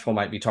that Nashville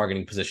might be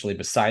targeting positionally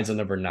besides a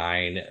number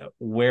 9?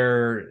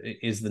 Where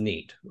is the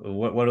need?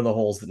 What are the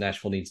holes that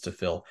Nashville needs to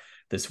fill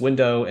this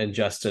window? And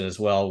Justin as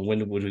well,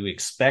 when would we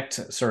expect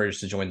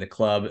Surridge to join the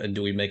club? And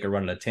do we make a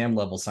run at a TAM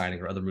level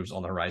signing or other moves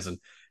on the horizon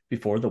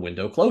before the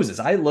window closes?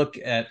 I look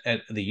at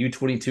the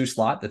U22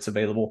 slot that's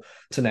available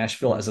to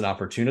Nashville as an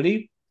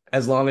opportunity.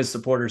 As long as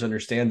supporters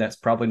understand that's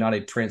probably not a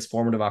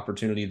transformative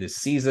opportunity this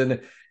season.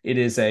 It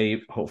is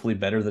a hopefully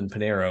better than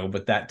Pinheiro,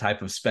 but that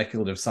type of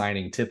speculative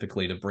signing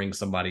typically to bring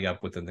somebody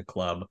up within the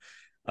club.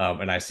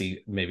 And I see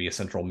maybe a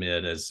central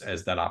mid as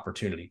that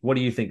opportunity. What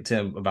do you think,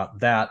 Tim,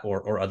 about that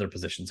or other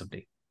positions of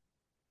need?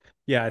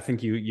 Yeah, I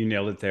think you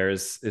nailed it there.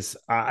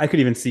 I could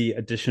even see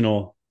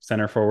additional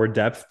center forward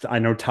depth. I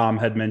know Tom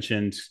had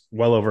mentioned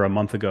well over a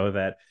month ago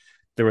that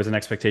there was an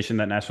expectation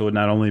that Nashville would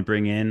not only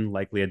bring in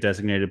likely a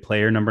designated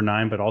player, number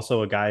 9, but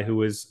also a guy who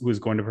was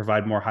going to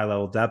provide more high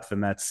level depth.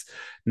 And that's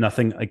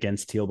nothing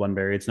against Teal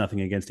Bunbury. It's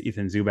nothing against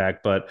Ethan Zubak.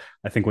 But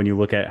I think when you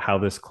look at how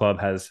this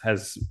club has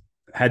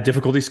had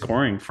difficulty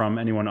scoring from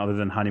anyone other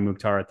than Hani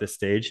Mukhtar at this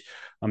stage,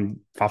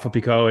 Fafa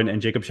Picault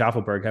and Jacob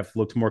Schaffelberg have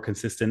looked more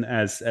consistent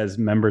as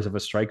members of a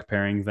strike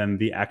pairing than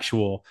the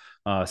actual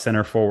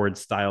center forward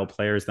style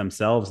players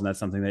themselves. And that's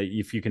something that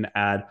if you can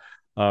add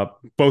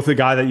both a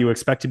guy that you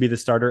expect to be the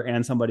starter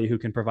and somebody who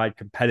can provide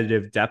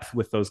competitive depth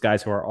with those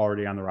guys who are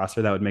already on the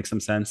roster, that would make some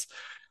sense.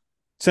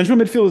 Central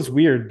midfield is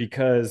weird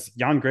because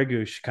Jan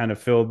Gregush kind of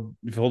filled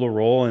a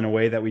role in a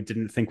way that we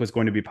didn't think was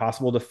going to be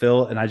possible to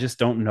fill. And I just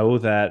don't know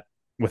that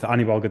with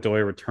Anibal Godoy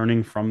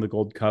returning from the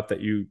Gold Cup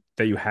that you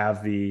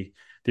have the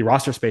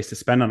roster space to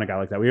spend on a guy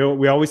like that.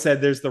 We always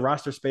said there's the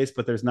roster space,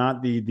 but there's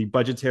not the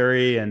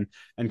budgetary and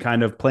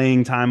kind of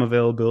playing time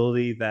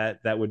availability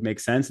that would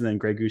make sense. And then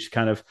Gregush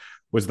kind of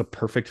was the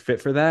perfect fit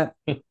for that.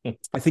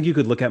 I think you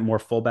could look at more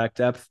fullback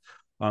depth.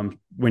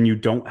 When you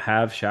don't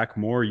have Shaq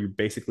Moore, you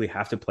basically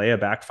have to play a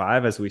back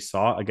 5, as we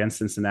saw against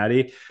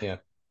Cincinnati. Yeah.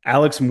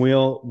 Alex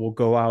Muil will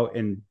go out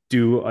and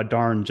do a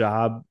darn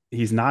job.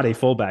 He's not a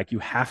fullback. You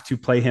have to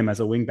play him as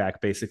a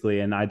wingback, basically.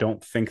 And I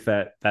don't think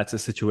that that's a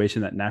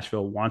situation that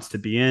Nashville wants to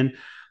be in.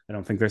 I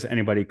don't think there's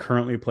anybody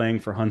currently playing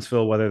for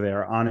Huntsville, whether they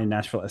are on a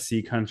Nashville SC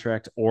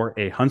contract or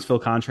a Huntsville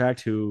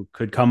contract, who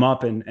could come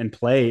up and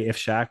play if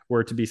Shaq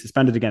were to be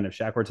suspended again, if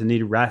Shaq were to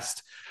need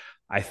rest.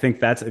 I think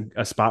that's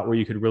a spot where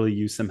you could really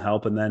use some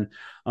help. And then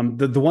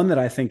the one that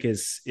I think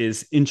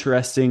is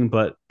interesting,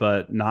 but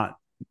not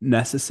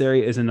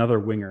necessary, is another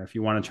winger. If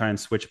you want to try and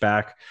switch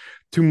back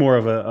to more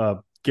of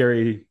a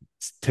Gary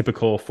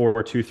typical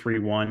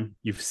 4-2-3-1,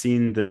 you've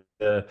seen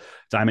the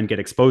diamond get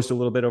exposed a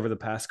little bit over the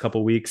past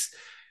couple weeks.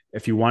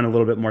 If you want a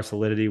little bit more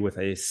solidity with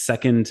a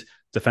second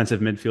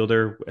defensive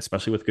midfielder,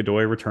 especially with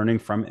Godoy returning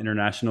from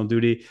international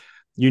duty,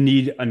 you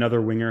need another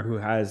winger who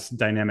has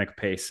dynamic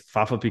pace.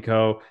 Fafa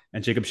Picault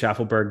and Jacob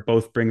Schaffelberg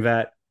both bring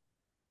that.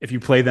 If you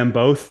play them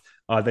both,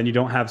 then you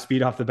don't have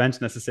speed off the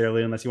bench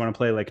necessarily, unless you want to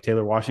play like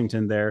Taylor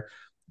Washington there.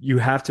 You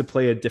have to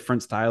play a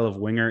different style of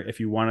winger if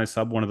you want to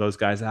sub one of those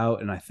guys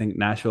out. And I think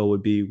Nashville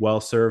would be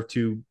well served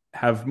to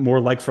have more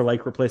like for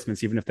like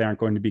replacements, even if they aren't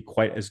going to be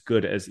quite as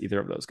good as either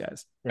of those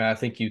guys. Yeah, I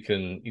think you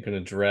can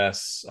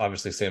address,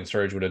 obviously Sam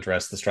Sturridge would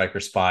address the striker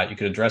spot. You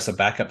could address a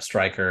backup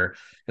striker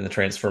in the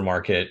transfer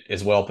market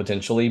as well,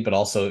 potentially, but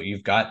also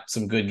you've got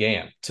some good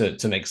GAM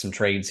to make some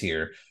trades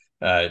here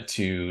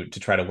to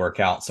try to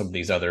work out some of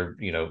these other,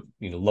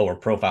 lower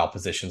profile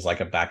positions like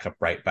a backup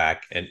right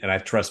back. And I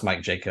trust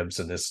Mike Jacobs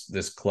and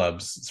this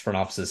club's front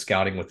office's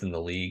scouting within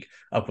the league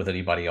up with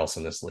anybody else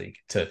in this league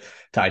to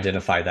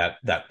identify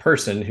that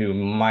person who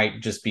might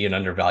just be an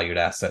undervalued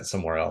asset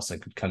somewhere else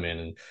and could come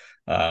in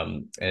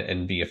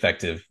and be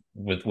effective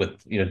with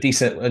a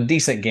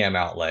decent GAM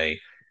outlay,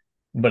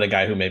 but a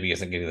guy who maybe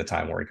isn't getting the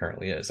time where he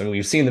currently is. I mean,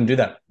 we've seen them do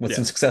that with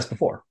some success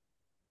before.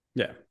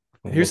 Yeah.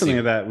 Here's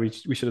something that we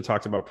should have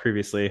talked about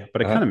previously,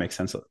 but it kind of makes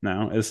sense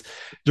now, is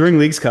during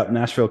Leagues Cup,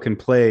 Nashville can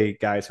play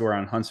guys who are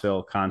on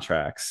Huntsville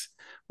contracts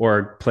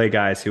or play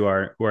guys who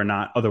are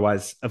not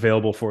otherwise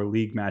available for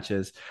league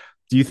matches.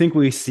 Do you think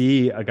we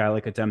see a guy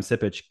like Adem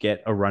Sipic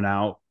get a run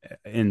out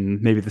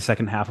in maybe the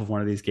second half of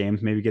one of these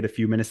games, maybe get a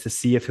few minutes to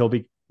see if he'll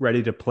be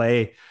ready to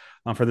play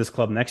for this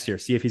club next year,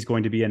 see if he's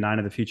going to be a 9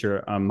 of the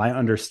future? My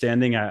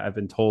understanding, I've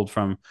been told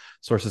from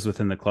sources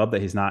within the club,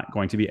 that he's not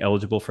going to be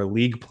eligible for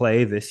league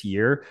play this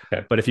year.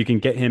 Okay. But if you can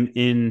get him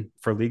in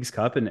for Leagues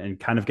Cup and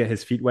kind of get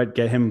his feet wet,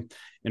 get him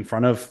in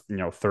front of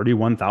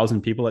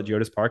 31,000 people at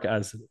Geodis Park,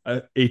 as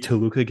a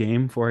Toluca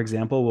game, for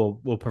example,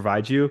 will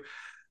provide you.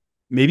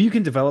 Maybe you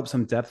can develop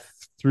some depth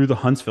through the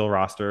Huntsville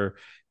roster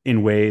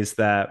in ways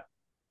that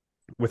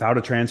without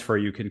a transfer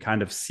you can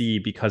kind of see,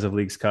 because of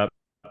Leagues Cup,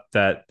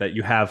 that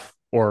you have,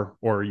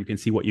 or you can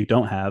see what you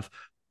don't have,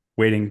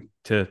 waiting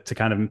to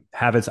kind of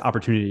have its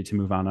opportunity to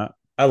move on up.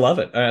 I love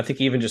it. I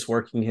think even just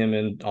working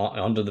him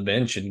onto the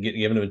bench and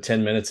giving him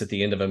 10 minutes at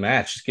the end of a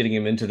match, just getting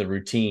him into the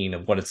routine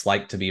of what it's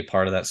like to be a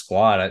part of that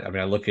squad. I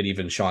mean, I look at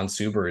even Sean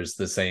Suber is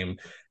the same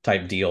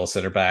type deal,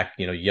 center back,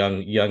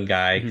 young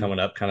guy coming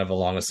up kind of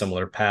along a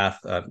similar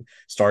path,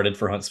 started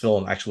for Huntsville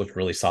and actually looked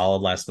really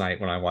solid last night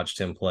when I watched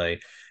him play.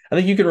 I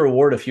think you can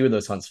reward a few of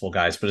those Huntsville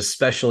guys, but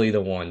especially the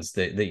ones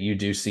that you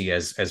do see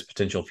as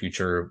potential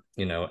future,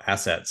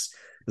 assets.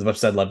 As much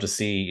as I'd love to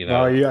see,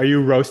 Are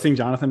you roasting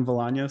Jonathan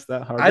Bolaños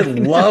that hard? I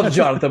love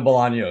Jonathan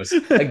Bolaños.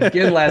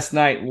 Again, last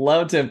night,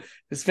 loved him.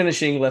 His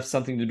finishing left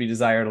something to be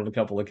desired on a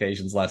couple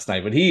occasions last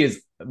night, but he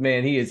is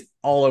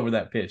all over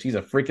that pitch. He's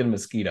a freaking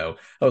mosquito.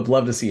 I would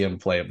love to see him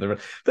play up there.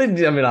 But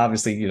I mean,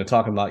 obviously,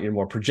 talking about your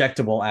more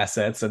projectable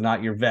assets and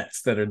not your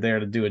vets that are there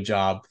to do a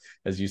job,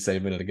 as you say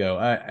a minute ago.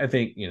 I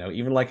think,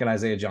 even like an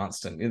Isaiah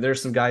Johnston,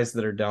 there's some guys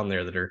that are down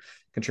there that are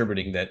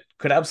contributing that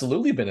could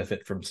absolutely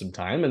benefit from some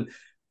time. And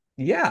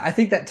yeah, I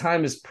think that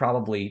time is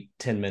probably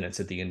 10 minutes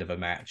at the end of a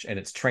match, and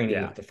it's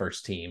training with the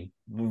first team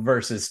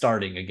versus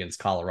starting against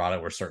Colorado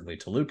or certainly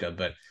Toluca,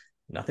 but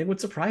nothing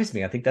would surprise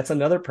me. I think that's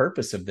another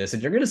purpose of this.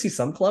 And you're going to see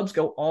some clubs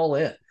go all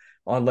in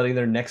on letting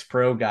their next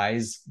pro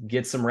guys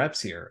get some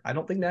reps here. I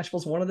don't think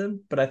Nashville's one of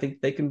them, but I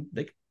think they can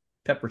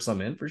pepper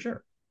some in for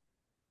sure.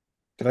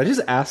 Could I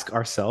just ask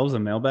ourselves a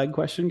mailbag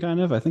question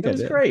kind of? I think that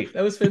was great.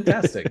 That was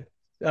fantastic.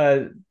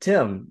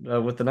 Tim,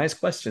 with the nice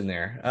question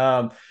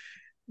there.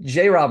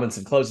 Jay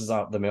Robinson closes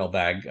out the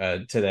mailbag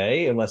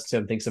today, unless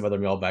Tim thinks of other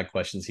mailbag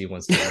questions he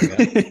wants to bring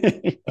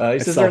up. He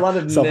says there are a lot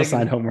of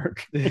self-assigned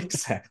homework.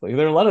 Exactly.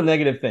 There are a lot of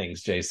negative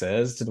things, Jay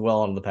says, to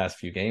dwell on the past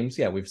few games.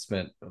 Yeah, we've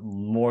spent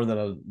more than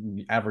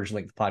an average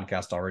length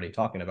podcast already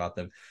talking about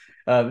them.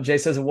 Jay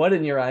says, what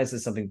in your eyes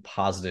is something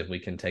positive we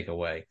can take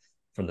away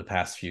from the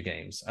past few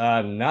games?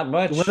 Not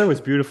much. The weather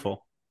was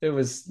beautiful. It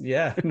was,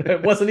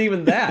 it wasn't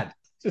even that.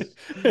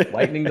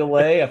 Lightning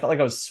delay. I felt like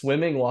I was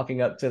swimming, walking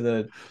through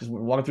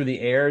the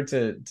air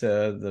to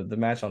the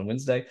match on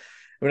Wednesday.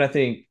 I mean, I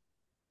think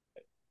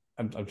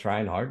I'm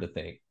trying hard to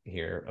think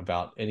here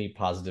about any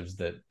positives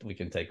that we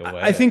can take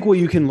away. I think what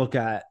you can look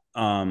at,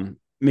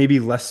 maybe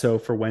less so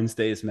for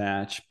Wednesday's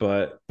match,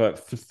 but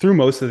through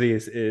most of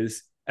these,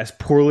 is as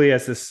poorly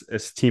as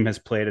this team has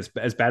played,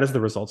 as bad as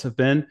the results have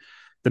been,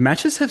 the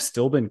matches have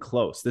still been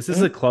close. This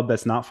is a club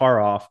that's not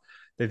far off.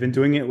 They've been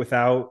doing it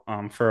without,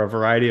 for a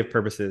variety of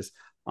purposes,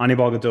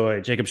 Anibal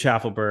Godoy, Jacob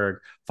Schaffelberg,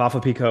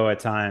 Fafa Pico at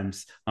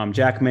times,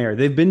 Jack Mayer.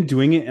 They've been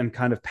doing it in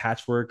kind of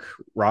patchwork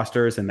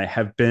rosters, and they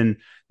have been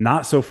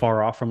not so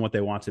far off from what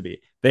they want to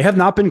be. They have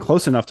not been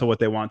close enough to what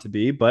they want to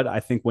be, but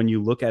I think when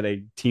you look at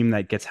a team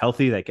that gets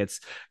healthy, that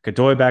gets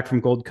Godoy back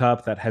from Gold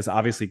Cup, that has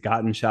obviously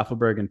gotten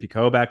Schaffelberg and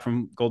Pico back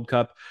from Gold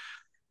Cup,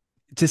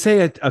 to say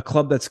a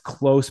club that's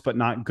close but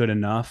not good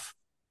enough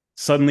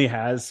suddenly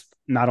has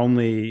not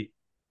only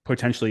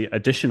potentially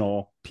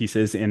additional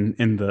pieces in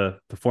the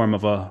form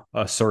of a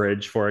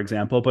Surridge, for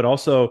example, but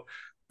also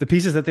the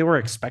pieces that they were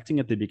expecting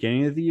at the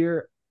beginning of the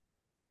year.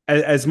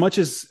 As much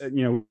as,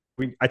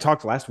 I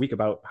talked last week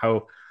about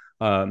how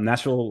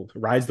Nashville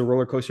rides the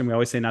roller coaster, and we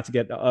always say not to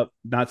get up,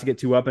 not to get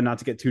too up and not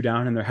to get too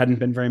down. And there hadn't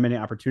been very many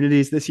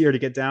opportunities this year to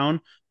get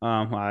down.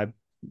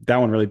 That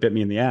one really bit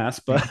me in the ass,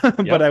 but,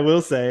 but I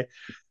will say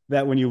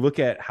that when you look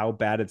at how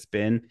bad it's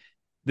been,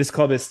 this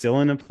club is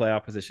still in a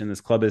playoff position. This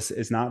club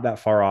is not that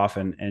far off,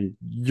 and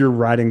you're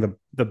riding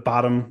the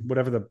bottom, what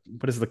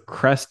is the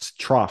crest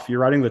trough? You're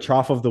riding the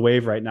trough of the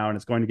wave right now, and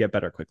it's going to get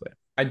better quickly.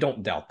 I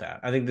don't doubt that.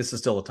 I think this is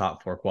still a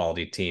top 4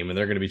 quality team, and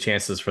there are going to be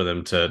chances for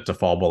them to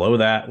fall below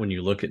that when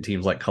you look at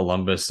teams like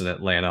Columbus and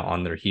Atlanta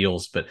on their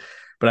heels. But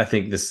I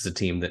think this is a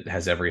team that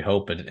has every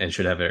hope and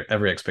should have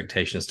every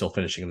expectation of still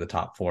finishing in the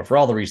top 4 for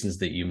all the reasons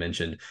that you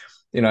mentioned.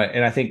 And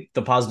I think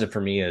the positive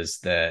for me is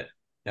that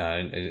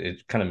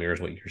it kind of mirrors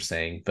what you're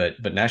saying, but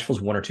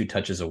Nashville's 1 or 2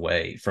 touches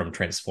away from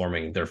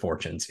transforming their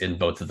fortunes in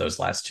both of those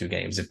last 2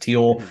 games. If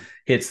Teal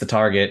hits the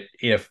target,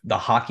 if the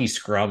hockey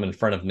scrum in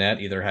front of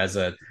net either has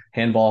a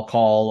handball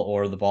call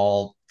or the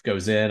ball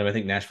goes in, I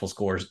think Nashville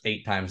scores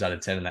 8 times out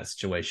of 10 in that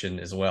situation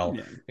as well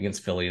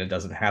against Philly, and it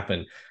doesn't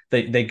happen.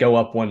 They go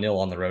up 1-0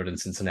 on the road in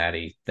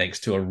Cincinnati thanks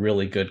to a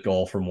really good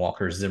goal from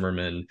Walker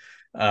Zimmerman.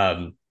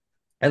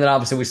 And then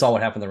obviously we saw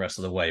what happened the rest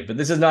of the way. But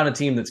this is not a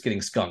team that's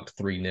getting skunked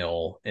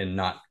 3-0 and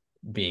not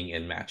being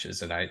in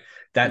matches. And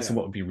that's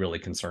what would be really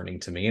concerning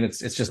to me. And it's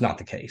just not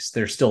the case.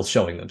 They're still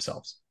showing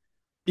themselves.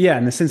 Yeah,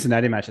 and the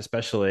Cincinnati match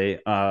especially,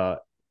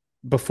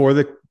 before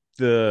the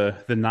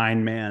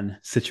 9-man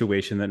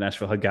situation that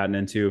Nashville had gotten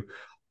into,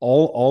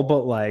 all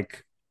but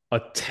like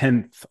a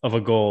tenth of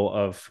a goal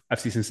of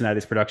FC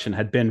Cincinnati's production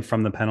had been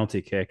from the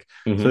penalty kick.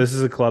 So this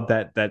is a club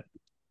that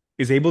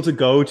is able to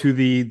go to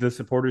the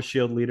Supporters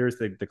Shield leaders,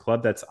 the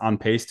club that's on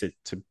pace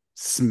to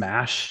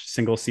smash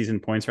single season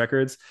points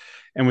records,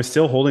 and was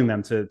still holding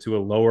them to a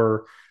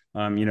lower,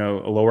 a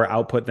lower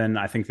output than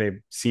I think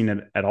they've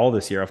seen at all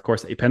this year. Of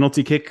course, a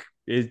penalty kick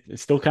it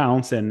still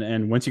counts,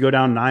 and once you go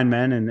down 9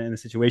 men and the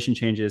situation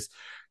changes,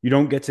 you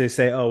don't get to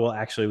say, oh well,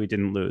 actually we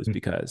didn't lose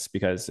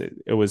because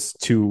it was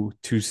two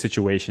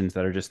situations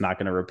that are just not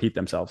going to repeat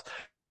themselves.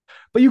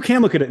 But you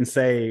can look at it and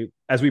say,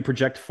 as we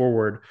project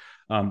forward,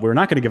 we're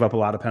not going to give up a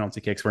lot of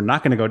penalty kicks. We're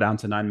not going to go down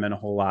to 9 men a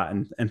whole lot,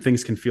 and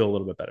things can feel a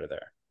little bit better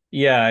there.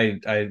 Yeah,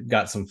 I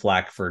got some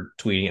flack for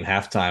tweeting at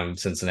halftime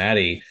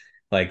Cincinnati,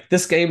 like,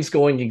 this game's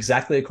going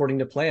exactly according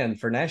to plan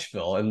for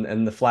Nashville.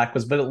 And the flack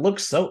was, but it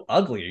looks so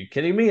ugly. Are you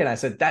kidding me? And I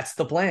said, that's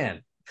the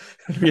plan.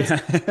 Yeah,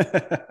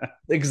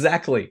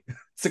 exactly.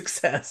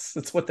 Success.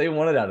 That's what they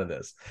wanted out of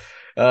this.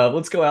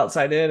 Let's go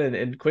outside in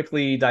and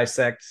quickly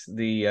dissect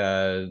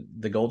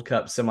the Gold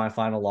Cup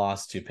semifinal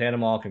loss to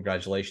Panama.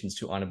 Congratulations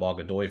to Anibal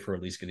Godoy for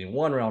at least getting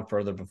 1 round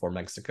further before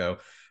Mexico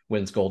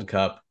wins Gold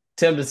Cup.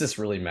 Tim, does this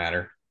really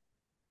matter?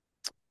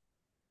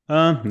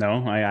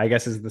 No, I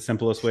guess is the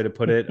simplest way to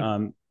put it.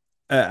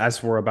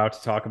 As we're about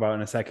to talk about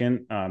in a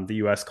second, the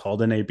U.S.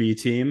 called in a B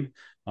team.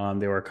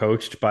 They were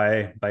coached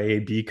by a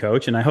B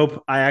coach, and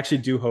I actually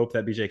do hope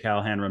that BJ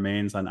Callahan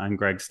remains on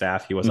Greg's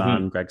staff. He was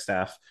on Greg's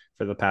staff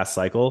for the past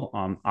cycle.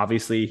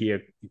 Obviously, he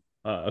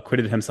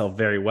acquitted himself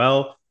very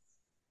well,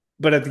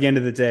 but at the end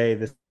of the day,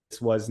 this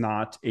was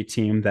not a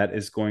team that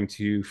is going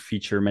to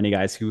feature many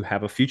guys who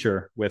have a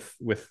future with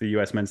the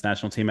U.S. men's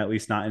national team, at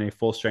least not in a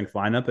full strength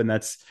lineup, and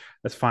that's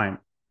fine.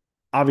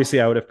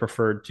 Obviously, I would have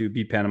preferred to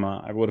beat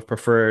Panama. I would have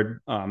preferred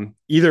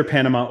either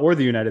Panama or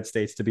the United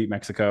States to beat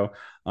Mexico.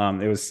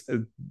 It was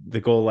the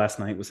goal last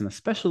night was an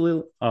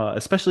especially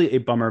a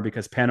bummer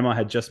because Panama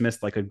had just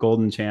missed like a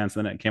golden chance,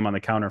 and then it came on the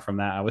counter from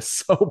that. I was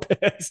so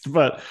pissed,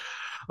 but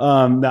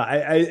no,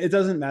 it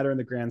doesn't matter in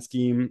the grand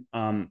scheme.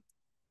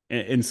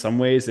 In some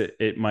ways,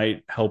 it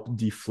might help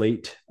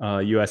deflate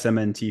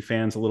USMNT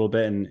fans a little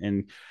bit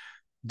and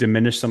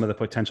diminish some of the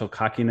potential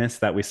cockiness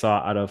that we saw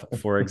out of,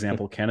 for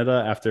example,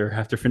 Canada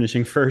after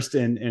finishing first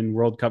in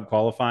World Cup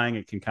qualifying.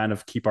 It can kind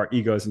of keep our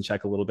egos in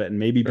check a little bit and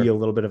maybe be a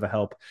little bit of a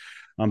help,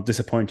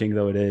 disappointing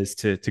though it is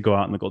to go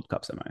out in the Gold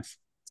Cup semis.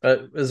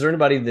 Is there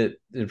anybody that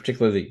in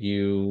particular that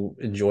you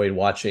enjoyed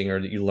watching or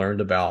that you learned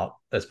about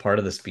as part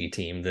of this B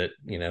team that,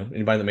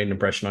 anybody that made an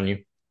impression on you?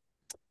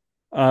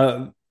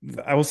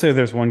 I will say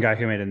there's one guy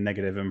who made a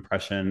negative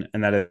impression,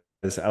 and that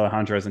is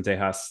Alejandro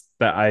Zentejas.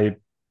 That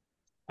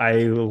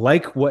I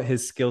like what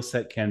his skill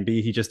set can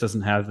be. He just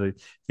doesn't have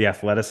the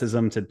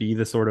athleticism to be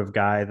the sort of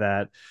guy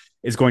that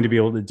is going to be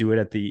able to do it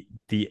at the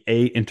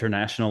A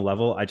international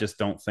level. I just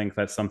don't think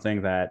that's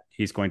something that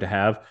he's going to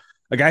have.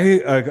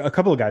 A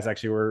couple of guys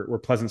actually were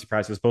pleasant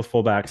surprises, both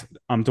fullbacks.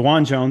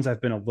 DeJuan Jones,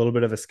 I've been a little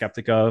bit of a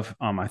skeptic of.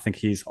 I think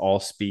he's all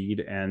speed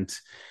and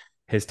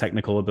his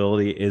technical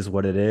ability is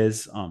what it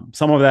is.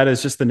 Some of that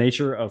is just the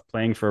nature of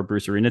playing for a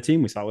Bruce Arena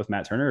team. We saw it with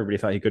Matt Turner. Everybody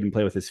thought he couldn't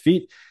play with his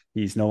feet.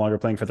 He's no longer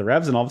playing for the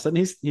Revs, and all of a sudden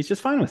he's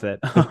just fine with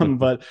it.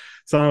 But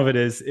some of it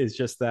is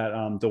just that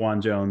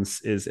DeJuan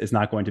Jones is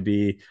not going to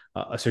be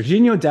a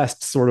Serginho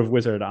Dest sort of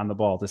wizard on the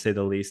ball, to say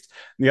the least.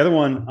 And the other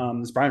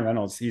one is Brian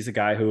Reynolds. He's a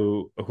guy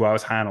who I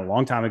was high on a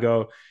long time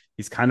ago.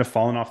 He's kind of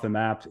fallen off the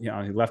map. He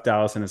left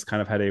Dallas and has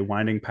kind of had a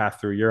winding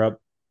path through Europe.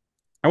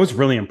 I was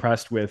really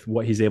impressed with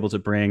what he's able to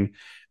bring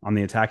on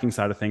the attacking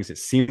side of things. It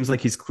seems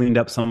like he's cleaned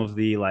up some of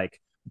the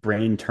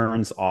brain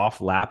turns off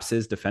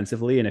lapses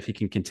defensively. And if he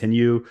can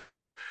continue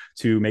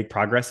to make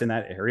progress in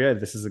that area,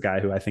 this is a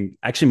guy who I think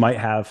actually might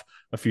have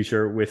a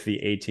future with the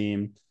A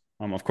team.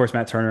 Of course,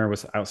 Matt Turner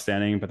was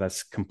outstanding, but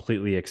that's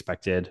completely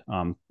expected.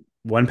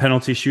 One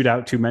penalty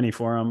shootout too many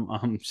for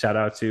him. Shout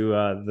out to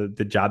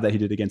the job that he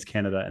did against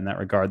Canada in that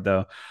regard,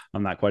 though.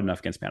 Not quite enough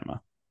against Panama.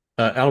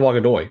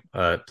 Aníbal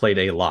Godoy played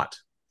a lot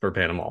for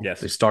Panama.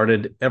 Yes. They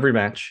started every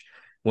match,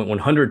 went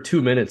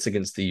 102 minutes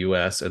against the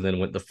U.S., and then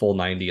went the full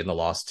 90 in the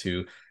loss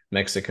to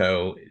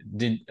Mexico.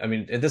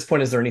 At this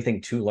point, is there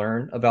anything to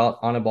learn about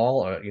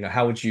Aníbal? Or,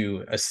 how would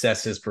you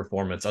assess his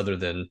performance other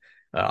than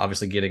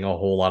obviously getting a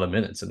whole lot of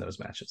minutes in those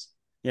matches?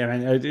 Yeah,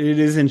 man, it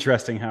is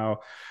interesting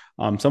how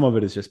some of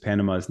it is just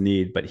Panama's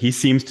need, but he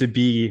seems to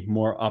be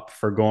more up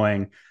for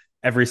going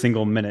every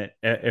single minute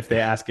if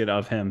they ask it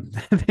of him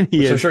than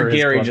he is. I'm sure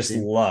Gary just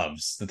team.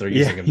 Loves that they're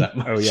using him that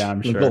much. Oh yeah,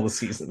 I'm sure. In the middle of the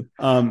season.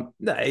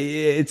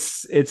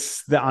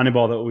 It's the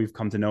Aníbal that we've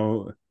come to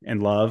know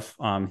and love.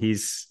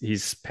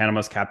 He's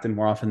Panama's captain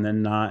more often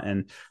than not,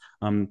 and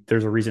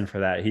there's a reason for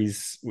that.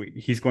 He's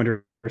going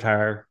to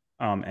retire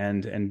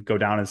and go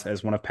down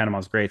as one of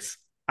Panama's greats.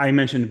 I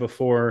mentioned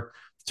before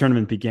the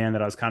tournament began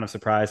that I was kind of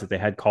surprised that they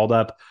had called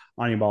up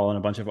Aníbal and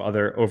a bunch of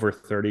other over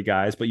 30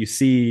 guys, but you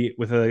see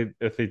with a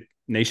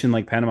nation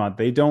like Panama,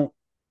 they don't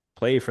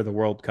play for the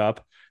World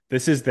Cup.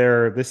 This is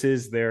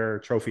their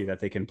trophy that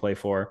they can play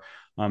for.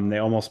 They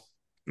almost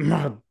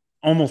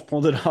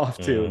pulled it off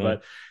too,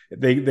 but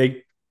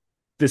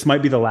this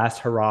might be the last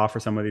hurrah for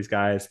some of these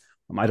guys.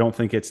 I don't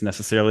think it's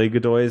necessarily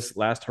Godoy's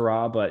last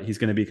hurrah, but he's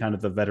going to be kind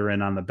of the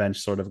veteran on the bench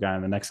sort of guy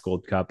in the next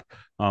Gold Cup,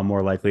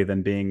 more likely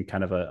than being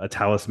kind of a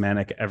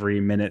talismanic every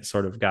minute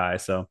sort of guy.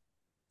 So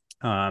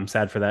I'm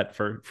sad for that,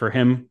 for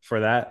him for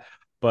that.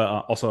 But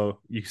also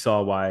you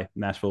saw why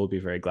Nashville will be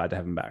very glad to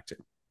have him back too.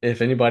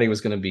 If anybody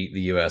was going to beat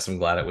the U.S., I'm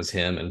glad it was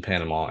him and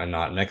Panama and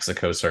not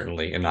Mexico,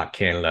 certainly, and not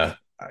Canada.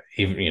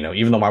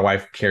 Even though my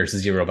wife cares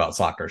zero about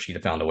soccer, she'd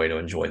have found a way to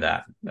enjoy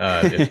that.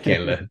 If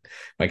Canada,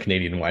 my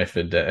Canadian wife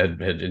had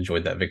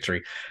enjoyed that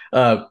victory.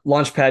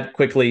 Launchpad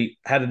quickly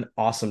had an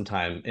awesome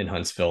time in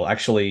Huntsville.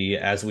 Actually,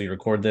 as we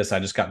record this, I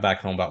just got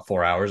back home about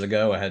 4 hours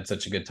ago. I had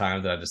such a good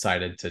time that I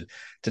decided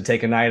to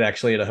take a night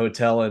actually at a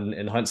hotel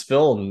in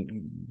Huntsville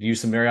and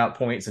use some Marriott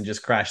points and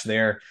just crash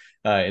there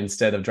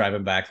instead of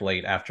driving back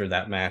late after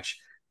that match.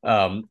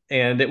 And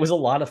it was a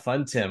lot of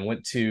fun. Tim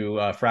went to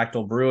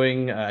Fractal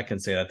Brewing. I can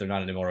say that they're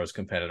not an Amoro's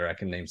competitor. I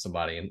can name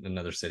somebody in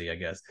another city, I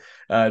guess.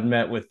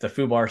 Met with the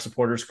FUBAR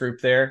supporters group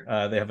there.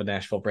 They have a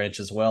Nashville branch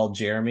as well.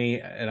 Jeremy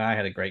and I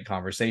had a great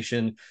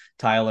conversation.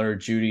 Tyler,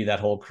 Judy, that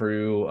whole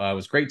crew. It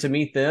was great to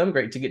meet them.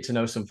 Great to get to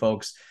know some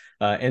folks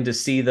and to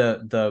see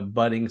the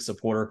budding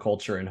supporter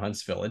culture in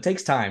Huntsville. It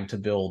takes time to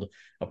build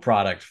a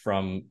product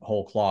from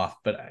whole cloth,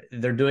 but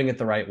they're doing it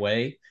the right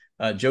way.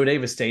 Joe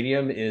Davis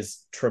Stadium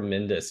is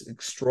tremendous,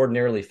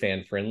 extraordinarily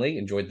fan-friendly.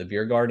 Enjoyed the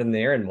beer garden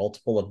there and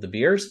multiple of the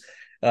beers.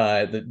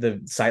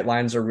 The sight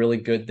lines are really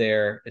good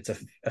there. It's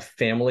a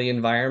family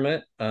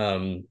environment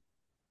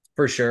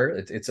for sure.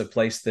 It's a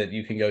place that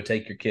you can go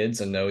take your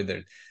kids and know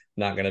they're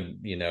not going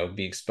to,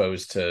 be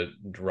exposed to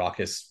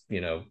raucous,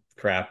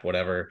 crap,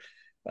 whatever.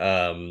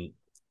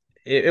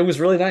 It was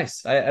really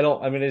nice.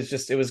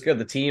 It was good.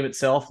 The team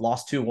itself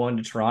lost 2-1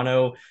 to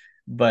Toronto,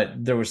 but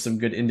there was some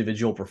good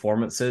individual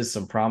performances,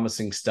 some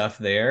promising stuff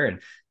there.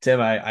 And Tim,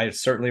 I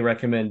certainly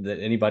recommend that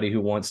anybody who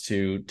wants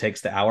to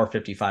takes the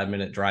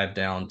 55-minute drive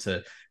down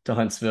to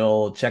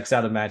Huntsville, checks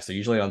out a match. They're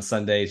usually on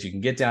Sundays. You can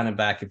get down and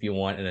back if you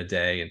want in a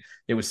day. And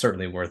it was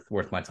certainly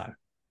worth my time.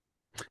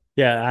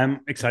 Yeah,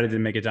 I'm excited to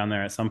make it down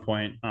there at some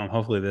point,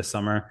 hopefully this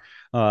summer.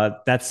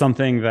 That's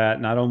something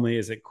that not only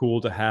is it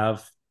cool to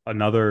have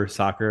another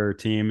soccer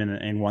team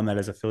and one that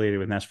is affiliated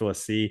with Nashville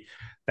SC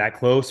that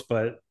close,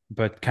 but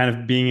kind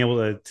of being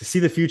able to see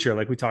the future,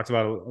 like we talked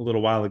about a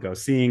little while ago,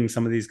 seeing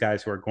some of these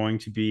guys who are going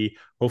to be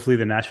hopefully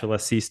the Nashville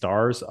SC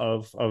stars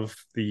of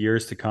the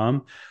years to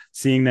come,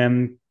 seeing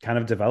them kind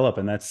of develop.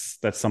 And that's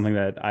something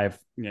that I've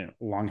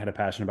long had a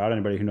passion about.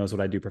 Anybody who knows what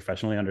I do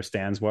professionally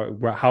understands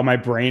how my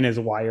brain is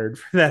wired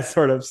for that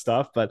sort of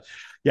stuff. But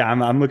yeah,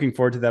 I'm looking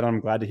forward to that.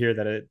 I'm glad to hear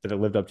that it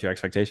lived up to your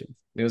expectations.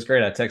 It was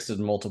great. I texted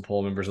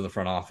multiple members of the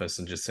front office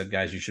and just said,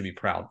 guys, you should be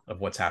proud of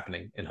what's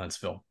happening in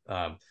Huntsville.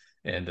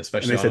 and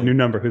especially and they said new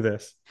number. Who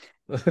this?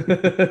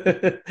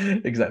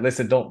 Exactly. They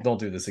said don't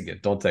do this again.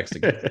 Don't text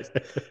again, please.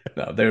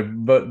 No, they're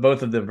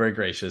both of them very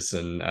gracious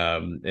and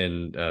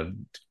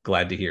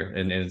glad to hear,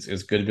 and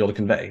it's good to be able to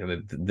convey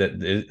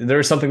that there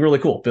is something really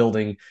cool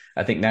building.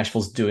 I think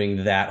Nashville's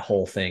doing that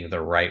whole thing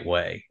the right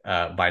way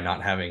by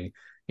not having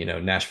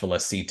Nashville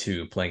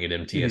SC2 playing at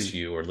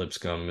MTSU or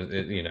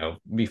Lipscomb.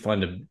 Be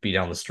fun to be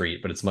down the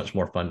street, but it's much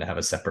more fun to have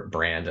a separate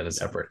brand and a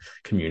separate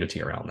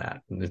community around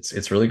that. And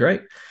it's really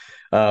great.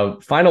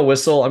 Final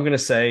whistle. I'm going to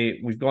say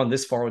we've gone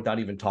this far without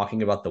even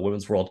talking about the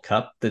Women's World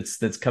Cup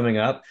that's coming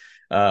up.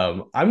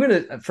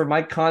 For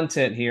my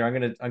content here, I'm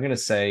going to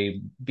say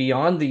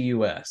beyond the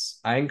US,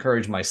 I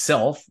encourage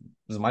myself,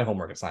 this is my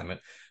homework assignment,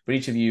 but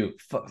each of you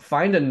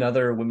find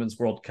another Women's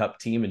World Cup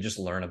team and just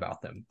learn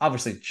about them.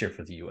 Obviously cheer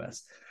for the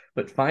US,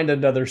 but find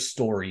another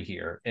story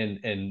here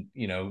and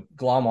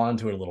glom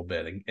onto it a little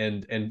bit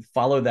and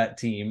follow that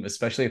team,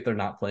 especially if they're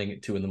not playing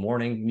at 2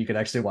 a.m. You can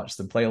actually watch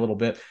them play a little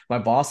bit. My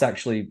boss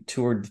actually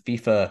toured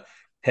FIFA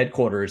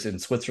headquarters in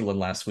Switzerland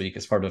last week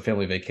as part of a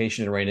family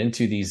vacation and ran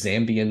into the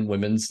Zambian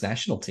women's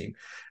national team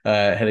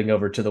heading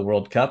over to the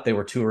World Cup. They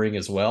were touring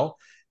as well.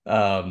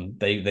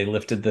 They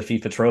lifted the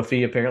FIFA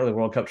trophy, apparently the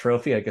World Cup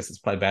trophy. I guess it's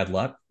probably bad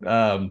luck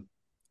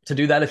to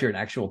do that if you're an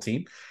actual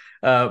team.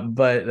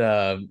 But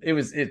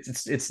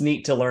it's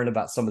neat to learn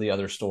about some of the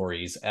other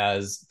stories.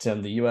 As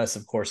Tim, the U.S.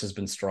 of course has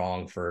been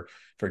strong for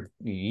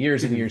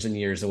years and years and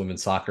years in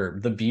women's soccer.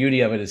 The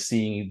beauty of it is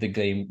seeing the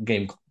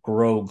game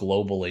grow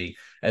globally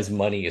as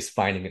money is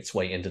finding its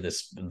way into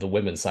the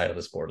women's side of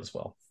the sport as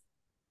well.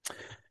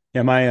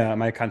 Yeah,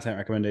 my content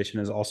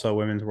recommendation is also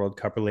Women's World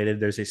Cup related.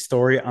 There's a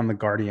story on The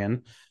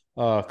Guardian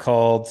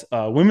called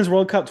Women's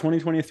World Cup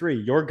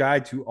 2023, your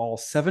guide to all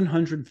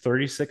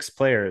 736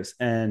 players.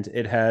 And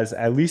it has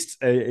at least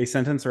a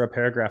sentence or a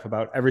paragraph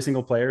about every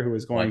single player who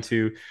is going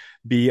to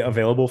be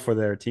available for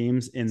their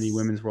teams in the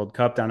Women's World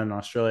Cup down in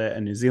Australia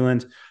and New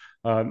Zealand.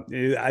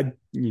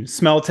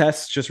 Smell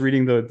tests, just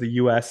reading the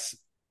US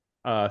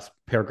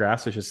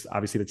paragraphs, which is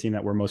obviously the team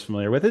that we're most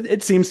familiar with.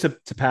 It seems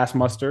to pass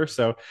muster.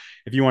 So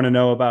if you want to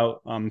know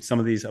about some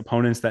of these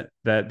opponents that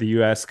the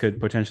US could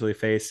potentially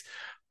face,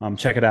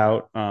 check it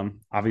out.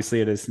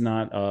 Obviously, it is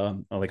not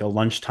like a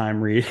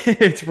lunchtime read.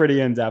 It's pretty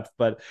in depth,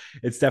 but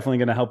it's definitely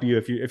going to help you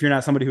if you're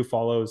not somebody who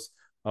follows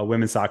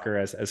women's soccer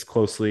as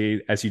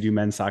closely as you do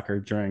men's soccer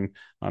during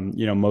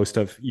most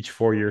of each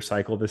 4-year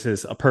cycle. This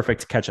is a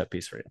perfect catch up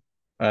piece for you.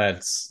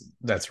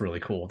 That's really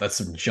cool. That's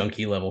some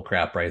junkie level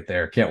crap right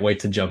there. Can't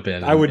wait to jump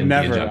in. I would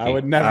never.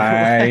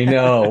 I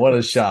know. What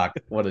a shock.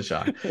 What a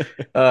shock.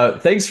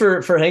 Thanks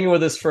for hanging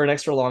with us for an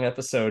extra long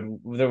episode.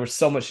 There was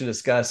so much to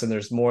discuss, and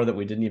there's more that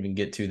we didn't even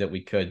get to that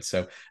we could.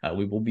 So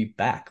we will be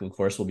back. Of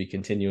course, we'll be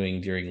continuing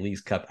during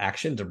Leagues Cup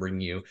action to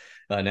bring you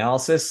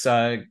analysis.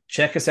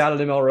 Check us out at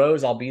ML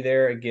Rose. I'll be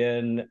there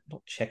again.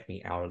 Don't check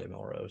me out at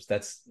ML Rose.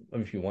 That's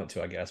if you want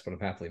to, I guess, but I'm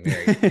happily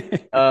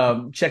married.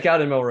 Check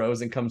out ML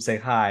Rose and come say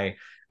hi.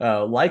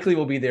 Likely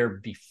we'll be there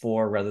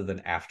before rather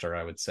than after,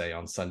 I would say,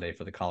 on Sunday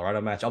for the Colorado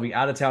match. I'll be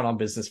out of town on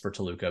business for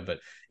Toluca, but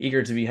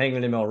eager to be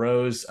hanging in ML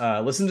Rose.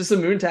 Listen to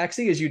some Moon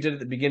Taxi as you did at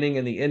the beginning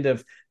and the end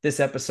of this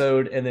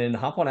episode, and then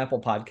hop on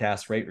Apple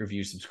Podcasts, rate,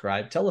 review,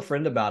 subscribe. Tell a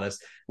friend about us.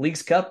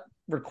 Leagues Cup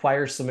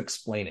requires some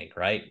explaining,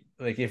 right?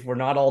 Like if we're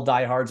not all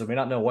diehards, we may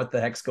not know what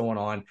the heck's going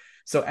on.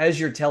 So as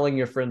you're telling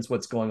your friends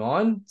what's going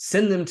on,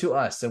 send them to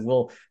us and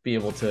we'll be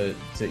able to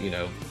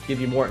give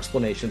you more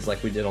explanations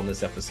like we did on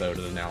this episode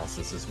and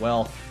analysis as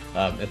well.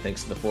 And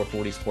thanks to the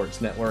 440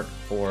 Sports Network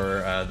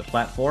for the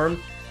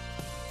platform.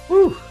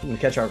 Woo! I'm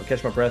gonna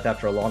catch my breath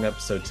after a long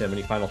episode. Tim,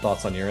 any final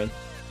thoughts on your end?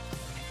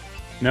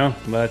 No,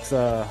 let's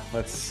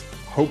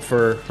hope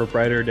for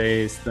brighter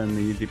days than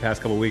the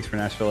past couple of weeks for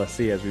Nashville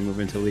SC as we move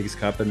into Leagues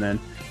Cup and then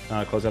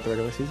close out the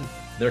regular season.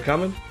 They're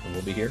coming, and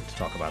we'll be here to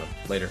talk about them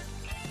later.